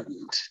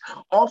hand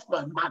off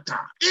my matter.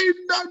 In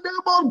the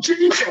name of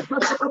Jesus.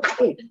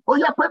 Oh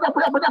yeah, pray.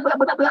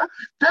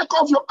 Take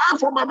off your hand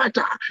from my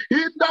matter.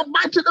 In the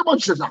mighty name of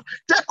Jesus.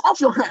 Take off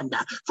your hand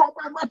from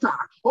my matter.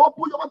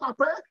 Open your mouth,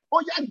 pray.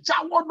 Oh yeah,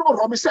 Jawan no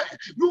Romy say.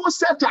 You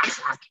said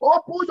that.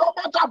 Open your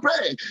mouth,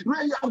 pray.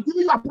 When you have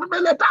given your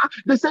appointment letter,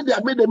 they said they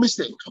have made a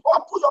mistake.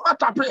 Open your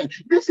mouth, pray.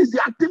 This is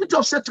the activity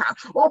of Satan.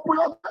 Open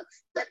your mouth.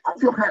 Take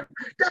off your hand.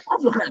 Take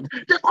off your hand.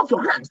 Take off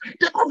your hand.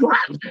 Take off your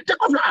hand.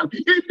 Take off your hand.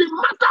 In the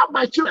matter of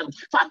my children,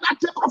 Father,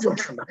 take off your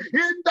hand.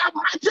 In the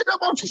mighty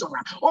name of Jesus,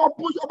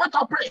 open your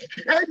mouth, pray.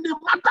 In the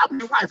matter of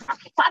my wife,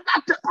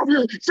 Father, take off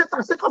your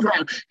Satan, take off your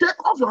hand.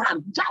 Take off your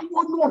hand. In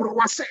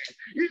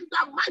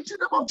the mighty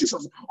name of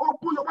Jesus,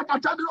 open your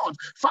mouth, tell the Lord,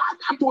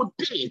 Father,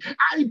 today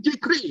I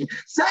decree,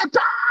 Satan,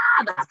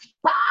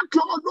 pack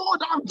your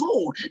load and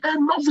go.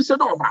 Enough is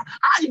enough.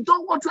 I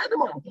don't want you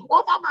anymore.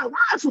 Over my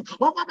wife,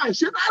 over my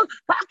children,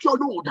 pack your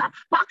load,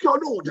 pack your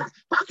load,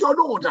 pack your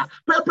load,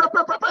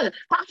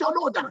 pack your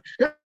load.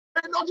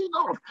 not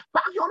enough.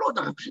 Pack your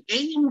load.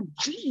 In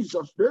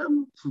Jesus'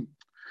 name,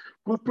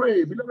 we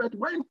pray, beloved.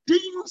 When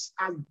things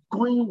are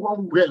going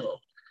on well,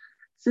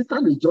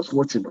 Satan is just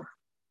watching us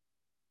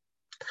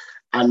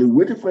and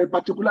waiting for a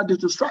particular day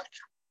to strike.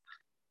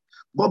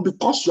 But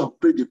because you have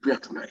prayed the prayer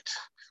tonight,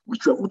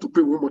 which we are going to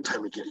pray one more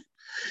time again.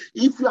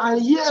 If you are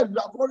here, you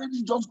have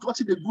already just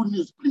gotten the good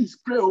news, please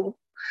pray. Oh.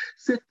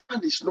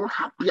 Satan is not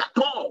happy at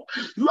all.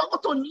 You are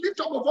going to lift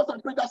up your voice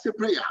and pray. That's a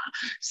prayer.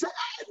 Say,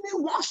 any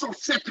works of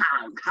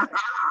Satan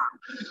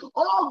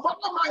over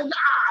my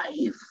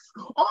life,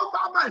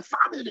 over my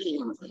family,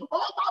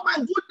 over my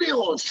good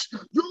news,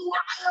 you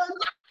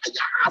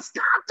are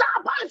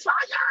scattered by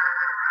fire.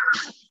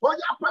 Oh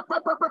yeah,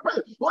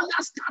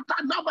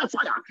 scatter now by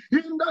fire.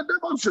 In the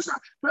name of Jesus.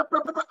 That's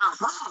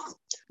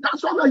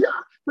what we are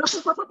here.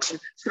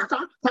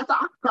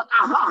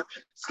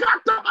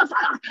 Scatter by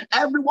fire.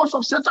 Every works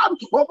of Satan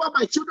over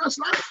my children's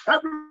life,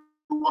 every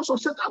works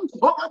of Satan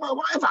over my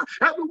wife,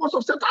 every works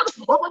of Satan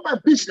over my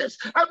business,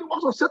 every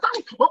works of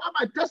Satan over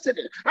my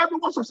destiny, every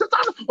works of Satan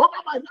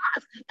over my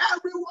life,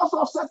 every works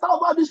of Satan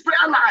over this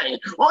prayer line.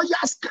 Oh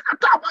yes,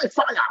 scatter by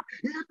fire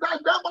in the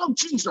name of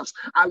Jesus,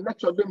 and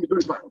let your name be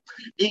glorified.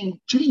 In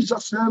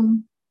Jesus'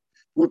 name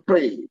we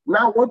pray.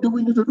 Now, what do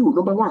we need to do?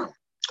 Number one,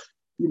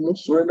 you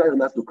must surrender your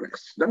life to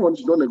Christ. That one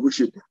is not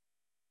negotiable.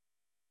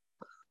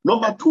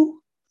 Number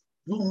two,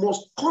 you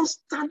must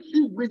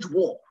constantly wage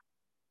war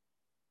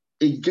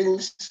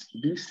against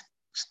this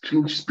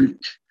strange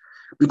spirit,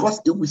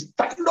 because it will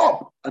stand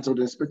up at an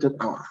unexpected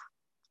hour.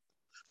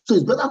 So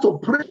it's better to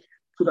pray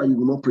so that you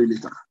will not pray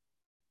later.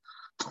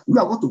 We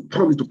are going to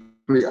turn into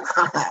prayer.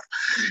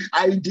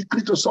 I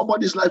decree to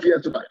somebody's life here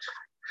tonight,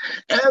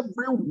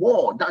 every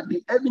war that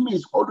the enemy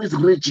is always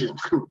raging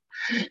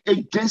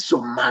against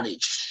your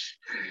marriage,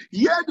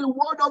 hear the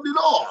word of the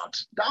Lord.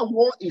 That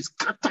war is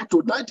scattered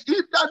tonight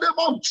in the name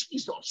of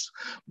Jesus.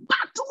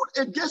 Battle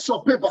against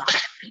your paper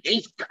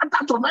is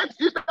scattered tonight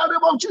in the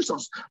name of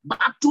Jesus.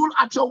 Battle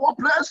at your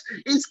workplace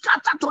is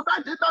scattered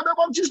tonight in the name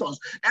of Jesus.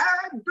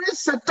 Every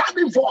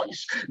satanic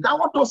voice that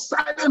want to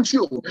silence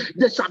you,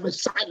 they shall be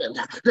silent.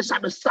 They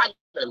shall be silent.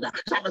 They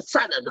shall be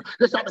silent.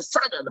 They shall be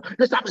silent.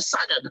 They shall be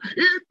silent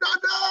in the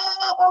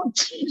name of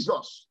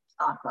Jesus.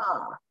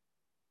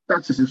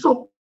 That is it.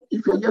 So,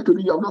 if you're here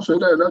today, you have not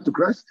surrendered your life to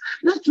Christ,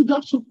 let's do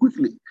that so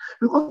quickly.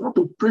 Because we want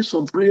to pray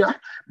some prayer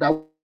that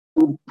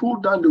will pull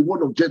down the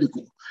wall of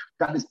Jericho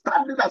that is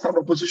standing as an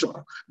opposition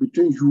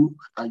between you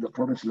and your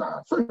promised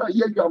land. So if you're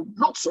here, you have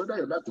not surrendered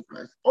your life to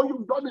Christ, or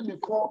you've done it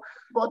before,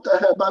 but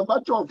by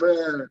virtue of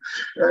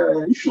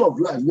issue of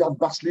life, you have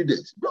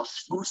backslided.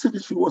 Just go say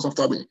these few words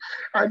after me.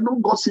 I know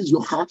God sees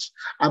your heart.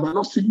 I might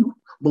not see you,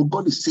 but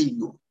God is seeing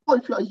you. Or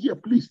if you are here,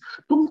 please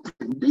don't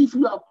pray. If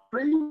you are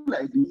praying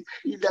like this,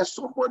 if there's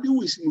somebody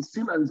who is in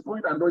sin and is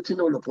pouring anointing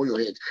all upon your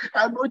head,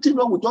 anointing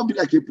will not be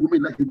like a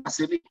woman, like a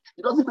person. It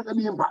doesn't make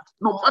any impact.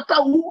 No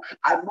matter who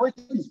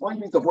anointing is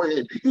pouring into your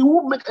head, it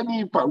won't make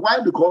any impact. Why?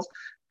 Because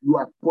you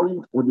are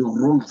pouring on the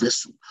wrong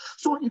vessel.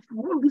 So if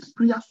you want these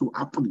prayers to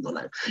happen in your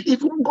life,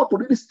 if you want God to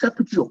really step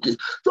into your case,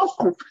 just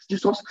confess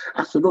Jesus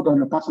as your Lord and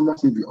your personal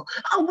Savior.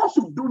 And once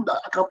you've done that,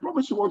 I can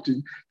promise you one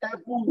thing,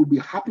 everyone will be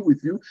happy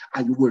with you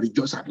and you will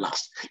rejoice at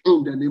last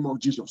in the name of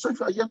Jesus. So if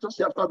you are here to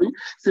say after me,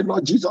 say,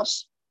 Lord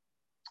Jesus,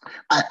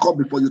 I come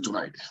before you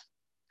tonight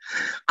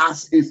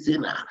as a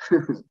sinner.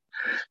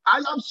 I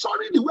am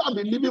sorry the way I've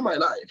been living my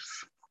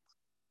life.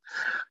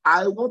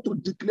 I want to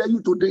declare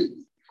you today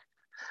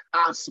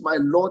as my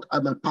Lord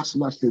and my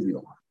personal Savior.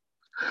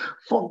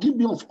 Forgive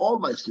me of all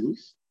my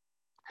sins.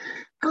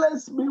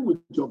 Cleanse me with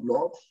your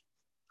blood.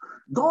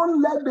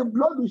 Don't let the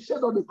blood be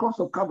shed on the cross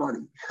of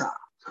Calvary.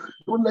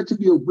 Don't let it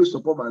be a waste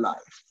upon my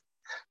life.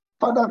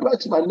 Father,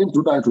 write my name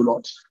tonight, O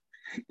Lord,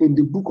 in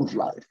the book of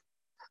life.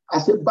 I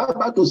say,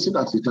 bye-bye to sin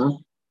and Satan.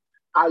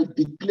 I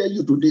declare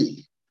you today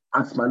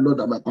as my Lord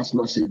and my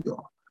personal Savior.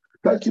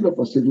 Thank you, Lord,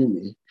 for saving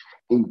me.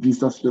 In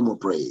Jesus' name we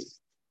pray.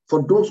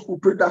 For those who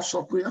pray that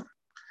short prayer,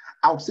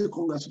 I'll say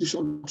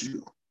congratulations to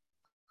you.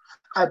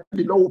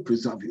 The Lord will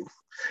preserve you.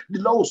 The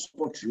Lord will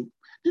support you.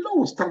 The Lord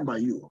will stand by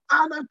you.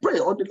 And I pray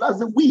on the last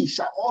day we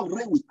shall all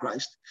reign with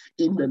Christ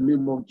in the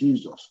name of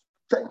Jesus.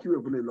 Thank you,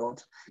 Heavenly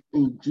Lord.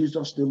 In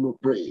Jesus' name we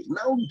pray.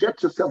 Now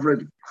get yourself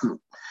ready.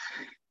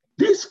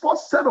 This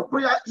first set of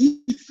prayer,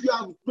 if you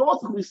have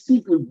not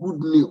received a good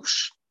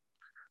news,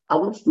 I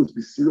want you to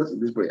be serious in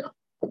this prayer.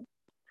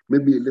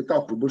 Maybe a letter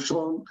of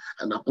promotion,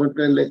 an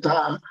appointment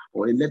letter,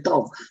 or a letter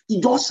of...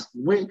 You just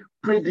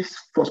pray this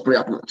first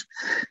prayer point.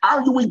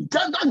 And you will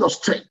gather your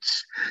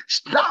strength.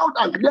 Shout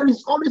and there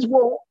is always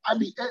war.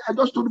 And I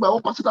just told you my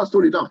own personal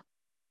story now.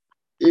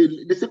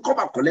 They say, come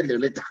and collect the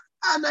letter.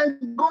 And I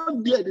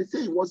got there, they say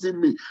it wasn't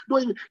me.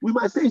 No, we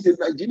might say it's a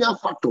Nigerian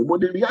factor, but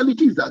the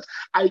reality is that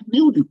I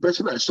knew the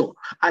person I saw.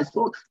 I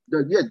saw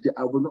that, yes,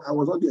 I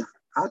was not there.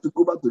 I had to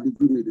go back to the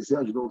video. They say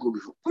I should not go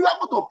before. You are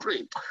going to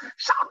pray.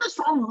 Shout this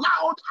one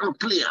loud and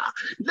clear.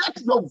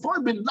 Let your voice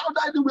be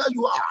louder anywhere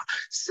you are.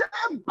 Say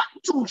back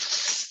to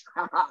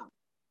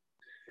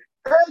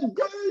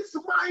against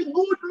my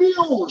good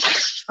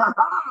news.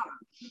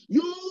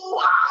 You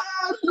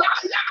are a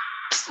liar.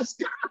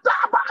 Scatter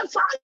by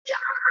fire.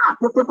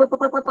 Every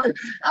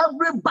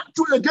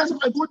battle against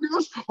my good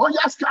news, oh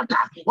yes, scatter.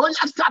 Oh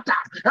yes, scatter.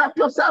 Help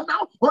yourself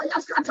now. Oh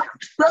yes, scatter.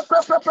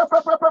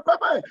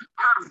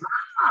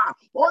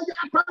 Oh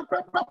yeah,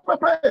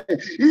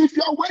 if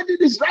your wedding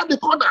is round the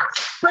corner,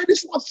 pray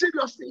this one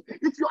seriously.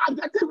 If you are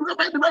getting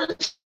very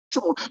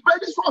pray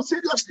this one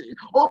seriously.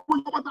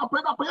 Open your mouth,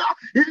 pray that prayer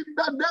in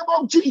the name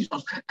of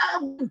Jesus.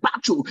 Every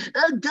battle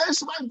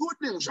against my good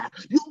news,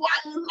 you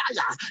are a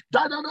liar.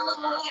 Da, da, da,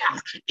 da, da.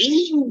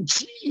 In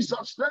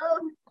Jesus'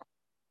 name,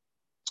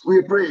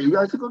 we pray. We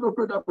are still going to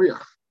pray that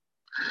prayer.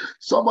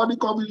 Somebody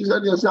come in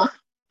and say,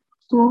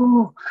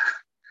 so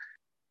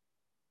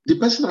the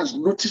person has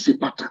noticed a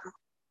pattern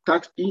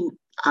that in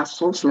our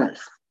son's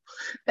life,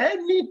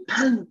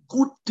 anytime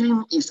good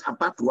thing is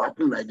about to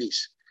happen like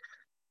this,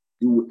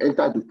 he will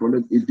enter the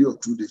problem a day or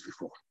 2 days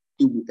before.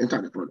 He will enter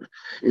the problem.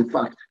 In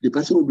fact, the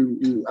person will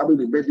be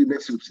having a birthday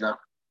next week now.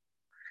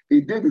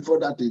 A day before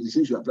that, they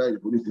say you apply at the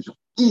police station.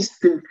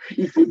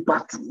 It's a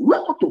battle. We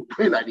are going to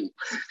pray like this.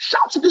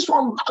 Shout this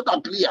one loud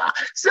and clear.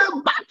 Say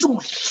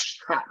battle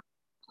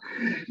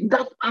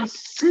that has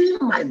seen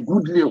my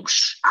good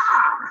news.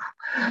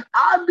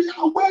 And they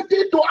are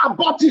waiting to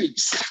abort it.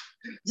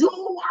 You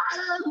are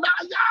a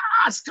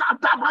liar.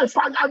 Scatter by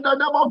fire in the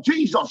name of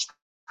Jesus.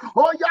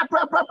 Oh yeah,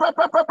 pray.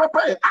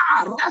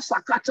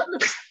 Rasa kachane.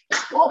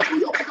 Oh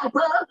yeah,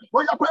 pray.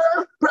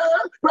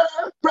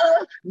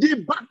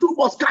 The battle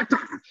was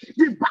scattered.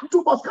 The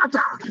battle was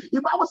scattered.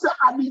 The Bible says,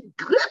 and a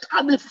great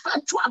and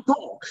effectual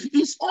door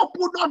is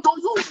opened unto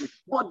you,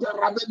 but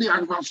there are many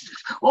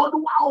adversaries. Oh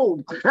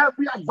wow,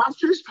 every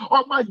adversary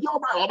of my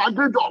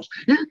great doors,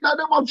 in the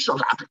name of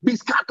Jesus, be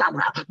scattered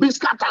now, be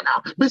scattered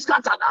now, be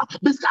scattered now,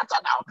 be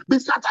scattered now, be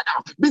scattered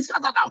now, be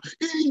scattered now.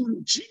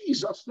 In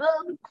Jesus'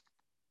 name.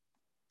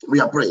 We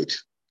are prayed.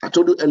 I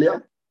told you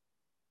earlier,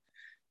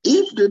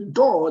 if the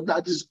door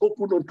that is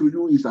open unto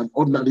you is an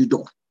ordinary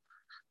door,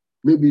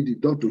 maybe the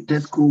door to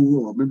Tesco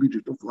or maybe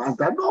the door to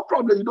Asda, no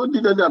problem, you don't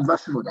need any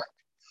advice for that.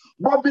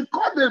 But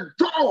because the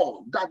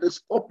door that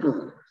is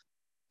open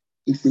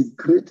is a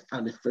great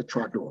and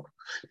effectual door,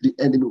 the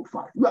enemy will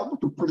fight. You are going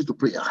to put it to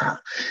prayer.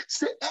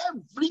 Say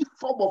every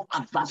form of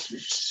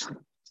adversaries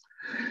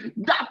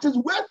that is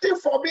waiting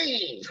for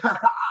me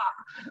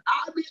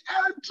at the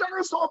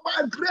entrance of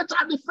my great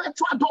and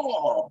effectual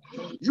door.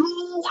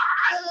 You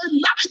are a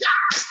liar.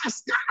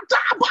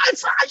 Scatter by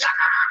fire.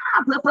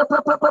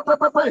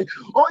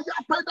 Oh yeah,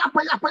 prayer.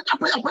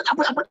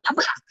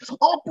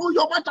 Open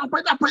your mouth and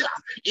pray that prayer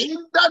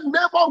in the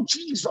name of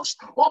Jesus.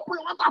 Open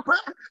your mouth and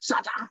pray.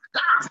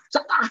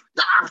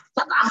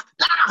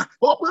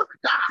 Open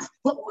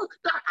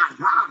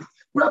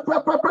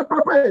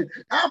pray.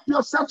 Help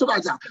yourself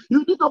tonight. You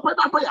need to pray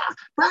that prayer.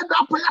 Pray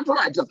that prayer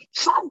tonight.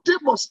 Something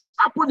must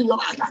happen in your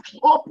life.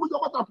 Open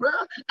your mouth and pray.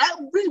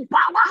 Every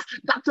power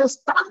that is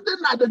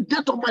standing at the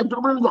gate of my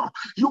dominion,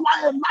 you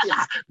are a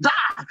liar.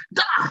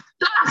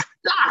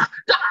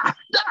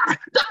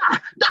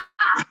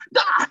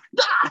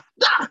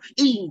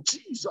 In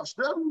Jesus'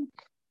 name,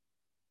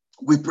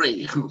 we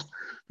pray.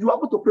 You are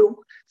able to pray.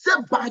 Say,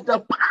 by the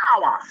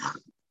power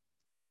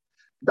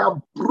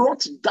that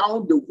brought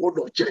down the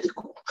wall of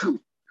Jericho.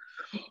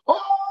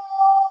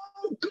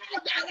 Oh,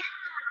 God,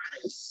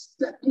 arise.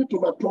 Take me to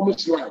my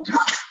promised land.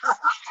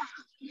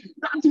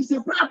 That is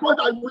the prayer point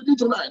I will need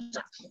tonight.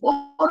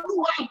 Oh,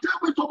 Lord,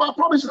 take me to my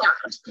promised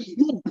land.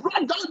 You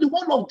brought down the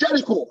wall of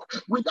Jericho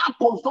without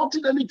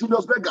consulting any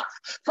Julius Berger.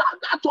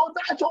 Father,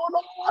 tonight, oh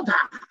Lord,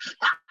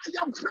 I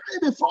am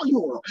praying before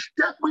you.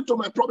 Take me to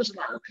my promised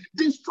land.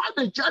 Destroy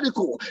the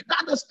Jericho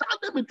that is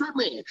standing between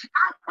me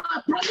and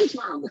my promised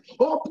land.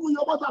 Open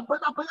your mouth and pray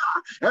that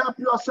prayer. Help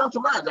yourself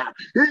tonight.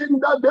 In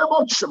the name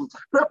of Jesus.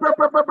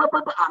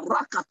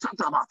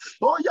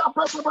 Oh, yeah,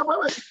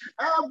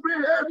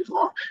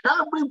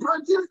 every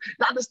branches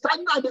that is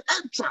standing at the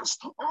entrance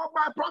of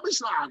my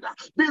promised land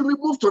be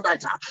removed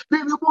tonight. Be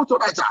removed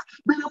tonight.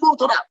 Be removed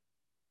tonight.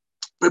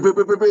 Be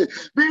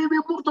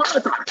removed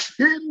tonight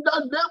in the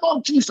name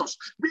of Jesus.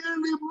 Be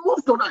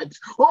removed tonight.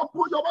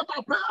 Open your mouth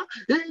of prayer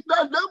in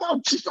the name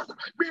of Jesus.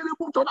 Be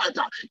removed tonight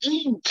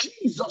in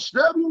Jesus'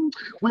 name.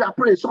 We are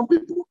praying. Some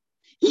people,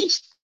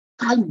 each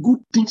time good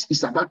things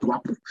is about to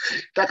happen,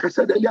 like I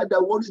said earlier,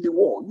 there was the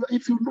war.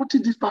 If you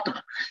notice this pattern,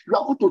 you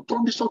are going to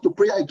turn this on to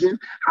prayer again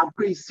and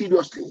pray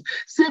seriously.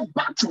 Say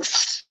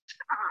battles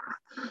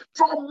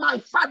from my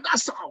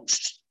father's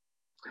house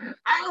and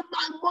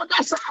my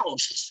mother's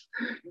house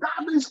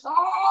that is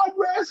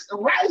always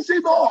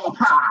rising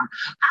up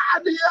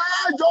at the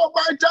edge of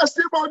my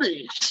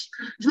testimony.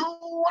 You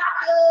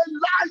are a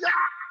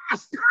liar.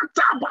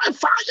 Scatter by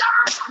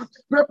fire.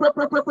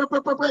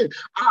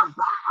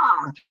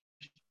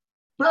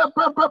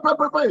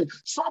 Pray.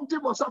 Something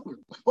must happen.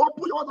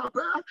 Open your mouth and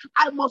pray.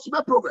 I must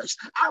make progress.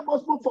 I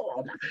must move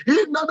forward.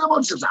 In the name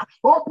of Jesus.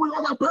 Open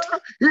your mouth and pray.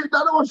 In the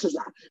name of Jesus.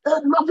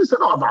 Enough is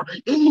enough.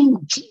 In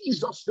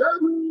Jesus'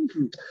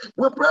 name,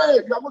 we pray.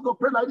 You are going to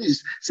pray like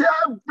this. Say,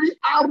 every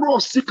arrow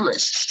of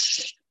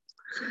sickness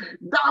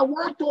that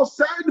want to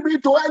send me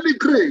to any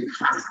grave,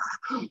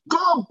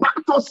 go back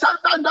to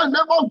sender in the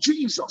name of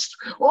Jesus.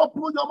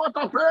 Open your mouth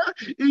and pray.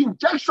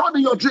 Injection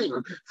in your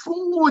dream,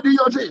 food in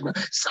your dream,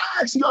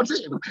 sex in your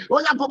dream. Oh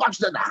yeah, go back to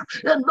sender.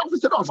 Enough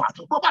is enough.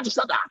 Go back to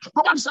sender.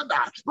 Go back to sender.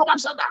 Go back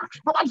to sender.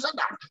 Go back to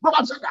sender. Go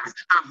back to sender.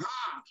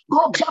 Aha.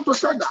 Go back to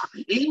sender.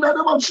 In the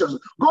name of Jesus.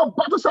 Go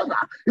back to sender.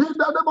 In the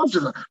name of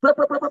Jesus. Pray.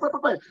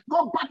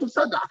 Go back to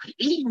sender.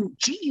 In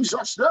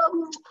Jesus'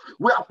 name,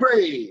 we are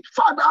praying.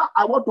 Father,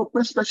 I want to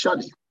pray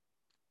especially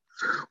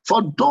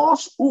for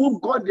those who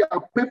got their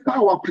paper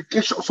or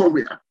application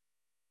somewhere,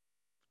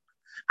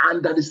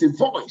 and there is a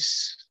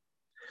voice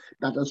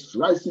that is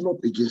rising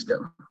up against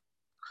them.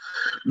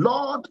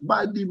 Lord,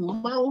 by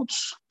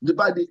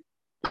the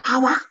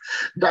power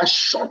that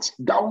shut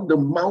down the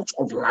mouth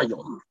of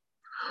lion,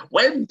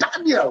 when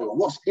Daniel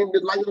was in the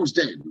lion's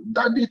den,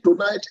 Daddy,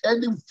 tonight,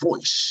 any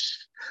voice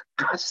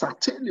that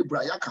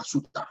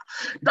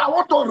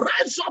want to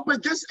rise up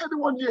against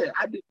anyone here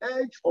at the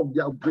edge of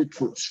their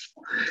breakthroughs,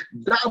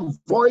 that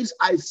voice,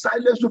 I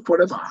silence you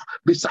forever.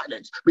 Be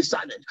silent, be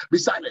silent, be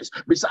silent,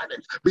 be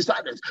silent, be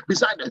silent, be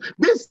silent,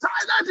 be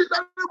silent in the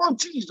name of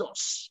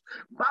Jesus.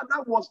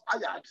 Manna was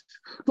hired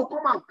to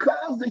come and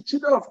curse the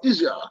children of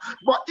Israel,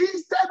 but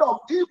instead of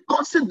him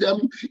cursing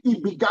them, he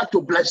began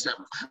to bless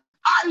them.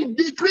 I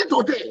decree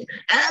today,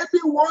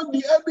 anyone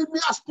the enemy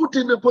has put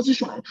in a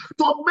position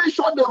to make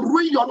sure they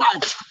ruin your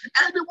life,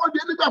 anyone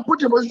the enemy has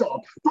put in a position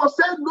to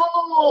say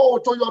no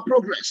to your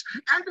progress,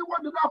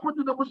 anyone the enemy has put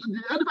in a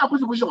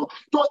position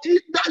to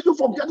hinder you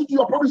from getting to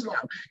your promised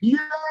land,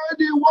 hear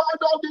the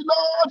word of the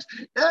Lord.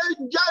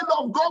 Angel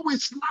of God will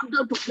slap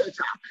them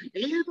together.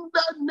 In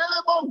the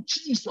name of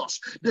Jesus,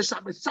 they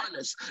shall be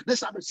silenced. They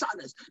shall be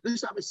silenced. They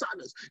shall be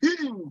silenced.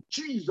 In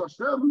Jesus'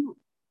 name,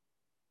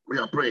 we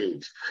are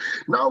praying.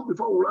 Now,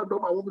 before we round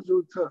up, I want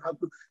you to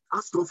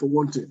ask God for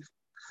one thing.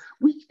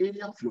 Which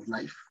area of your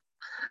life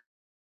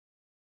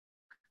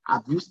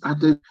have you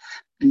started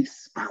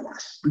these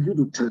powers? Begin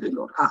to tell the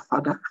Lord,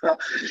 Father,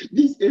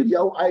 this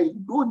area, I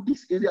know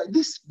this area,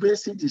 this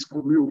message is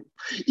for you.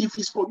 If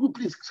it's for you,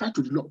 please cry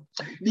to the Lord.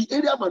 The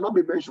area might not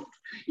be mentioned.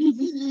 If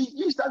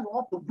each time you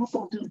want to do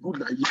something good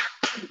like this,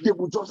 they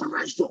will just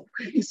rise up.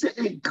 It's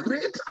a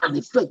great and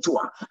effectual.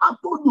 I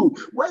told you,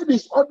 when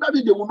it's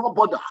ordinary, they will not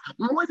bother.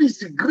 When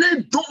it's a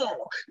great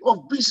door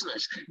of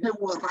business, they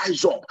will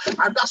rise up.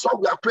 And that's why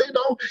we are praying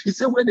now. He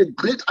said, when a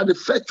great and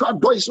effectual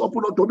door is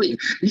opened unto me,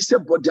 he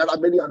said, but there are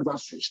many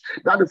adversaries.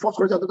 That the first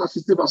Corinthians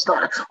 16 verse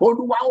 9. Oh,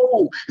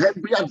 wow,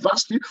 every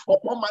adversity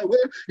upon my way,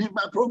 in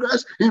my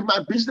progress, in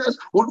my business,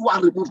 oh, I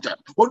remove them.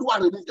 Oh, I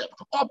remove them.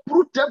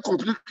 Uproot them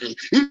completely.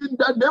 In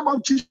the name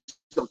of Jesus.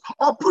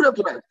 Uproot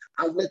them tonight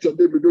and let your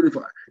name be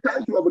glorified.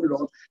 Thank you, Heavenly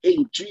Lord.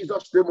 In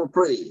Jesus' name we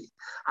pray.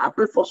 I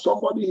pray for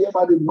somebody here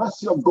by the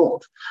mercy of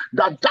God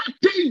that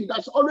thing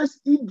that's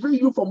always hindering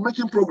you from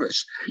making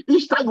progress,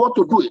 each time you want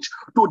to do it,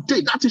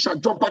 today that thing shall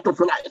jump out of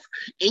your life.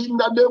 In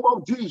the name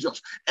of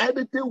Jesus,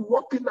 anything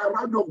walking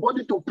around your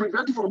body to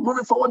prevent you from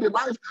moving forward in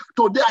life,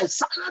 today I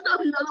silence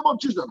them in the name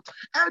of Jesus.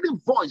 Any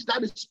voice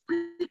that is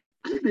speaking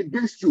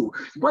against you,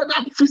 whether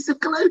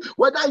physically,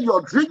 whether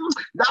your dreams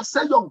that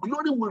say your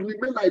glory will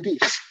remain like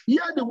this,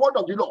 hear the word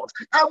of the Lord.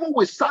 Heaven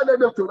will silence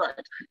them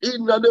tonight.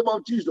 In the name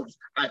of Jesus,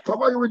 I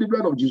cover you with the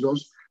blood of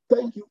Jesus.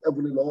 Thank you,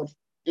 Heavenly Lord.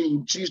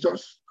 In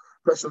Jesus'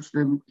 precious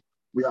name,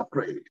 we are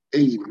praying.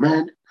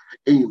 Amen.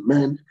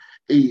 Amen.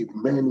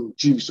 Amen. In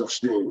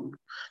Jesus' name.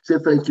 Say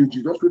thank you,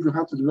 Jesus. With your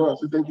hands to the Lord,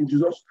 say thank you,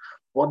 Jesus.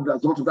 What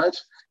does done tonight?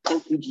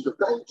 Thank you, Jesus.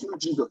 Thank you,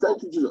 Jesus.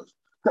 Thank you, Jesus.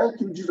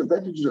 Thank you, Jesus.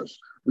 Thank you, Jesus.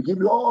 We give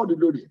you all the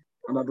glory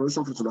and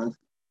adoration for tonight.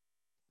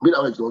 Be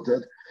thou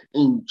exalted.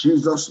 In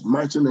Jesus'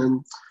 mighty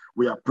name,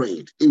 we are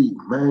prayed.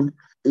 Amen.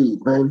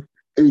 Amen.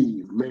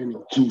 Amen.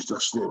 In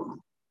Jesus'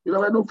 name. You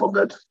know, don't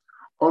forget,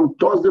 on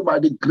Thursday, by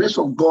the grace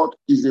of God,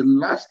 is the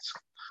last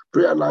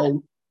prayer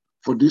line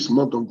for this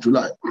month of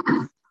July,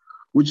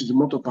 which is the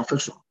month of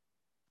perfection.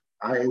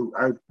 I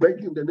beg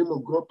you in the name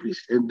of God,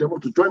 please endeavor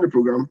to join the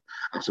program.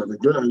 As I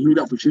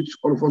really appreciate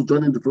all of us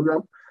joining the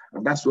program.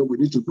 And that's what we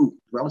need to do.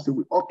 The Bible says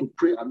we ought to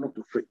pray and not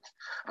to faint.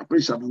 I pray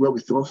it shall be well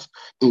with us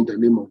in the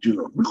name of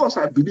Jesus. Because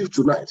I believe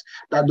tonight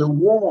that the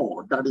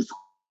war that is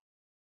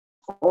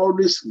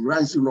always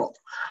rising up,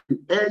 the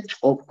edge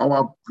of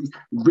our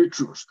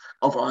breakthroughs,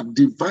 of our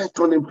divine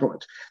turning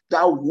point,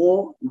 that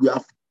war we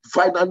have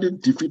finally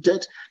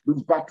defeated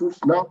those battles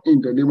now in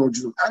the name of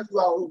Jesus. And you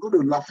are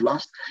going to laugh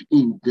last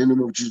in the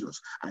name of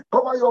Jesus. I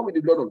cover you all with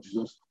the blood of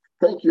Jesus.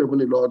 Thank you,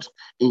 Heavenly Lord.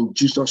 In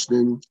Jesus'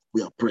 name,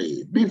 we are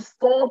praying.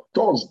 Before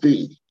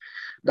Thursday,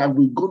 that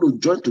we're going to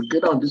join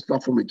together on this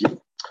platform again,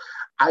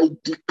 I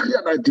declare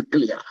and I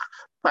declare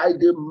by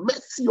the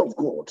mercy of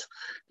God,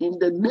 in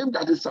the name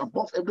that is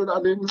above every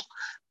other name,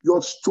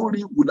 your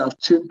story would have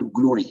changed to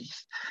glory.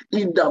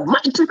 In the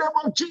mighty name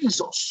of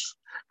Jesus,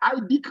 I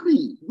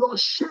decree your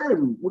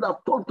shame would have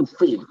turned to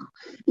fame.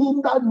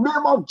 In the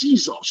name of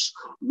Jesus,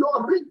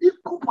 your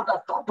ridicule would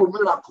have turned to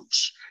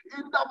miracles.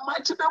 In the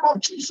mighty name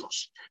of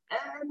Jesus,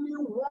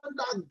 anyone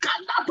that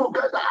gathered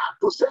together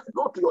to say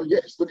no to your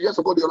yes, to the yes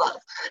of God in your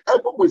life,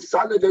 everyone will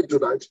silence them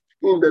tonight.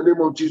 In the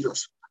name of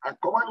Jesus, I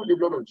command with the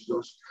blood of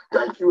Jesus.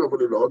 Thank you,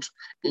 Heavenly Lord.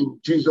 In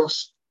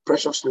Jesus'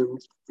 precious name,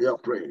 we are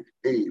praying.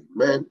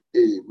 Amen,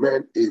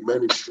 amen,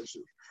 amen. In Jesus'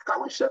 name.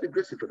 Can we share the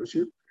grace of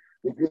fellowship?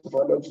 The grace of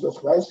our Lord Jesus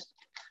Christ,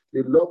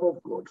 the love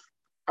of God,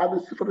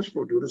 and the fellowship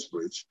of the Holy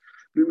Spirit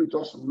be with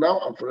us now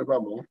and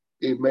forevermore.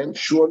 Amen.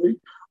 Surely,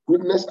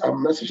 goodness and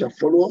mercy shall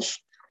follow us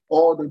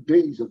all the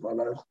days of our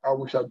life, and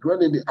we shall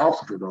dwell in the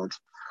house of the Lord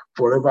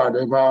forever and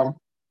ever.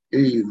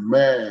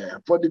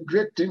 Amen. For the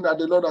great thing that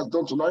the Lord has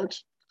done tonight,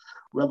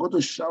 we are going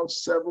to shout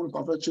 7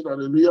 perfection,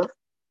 hallelujah.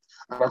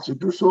 And as you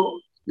do so,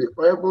 the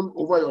heaven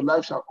over your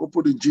life shall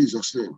open in Jesus' name.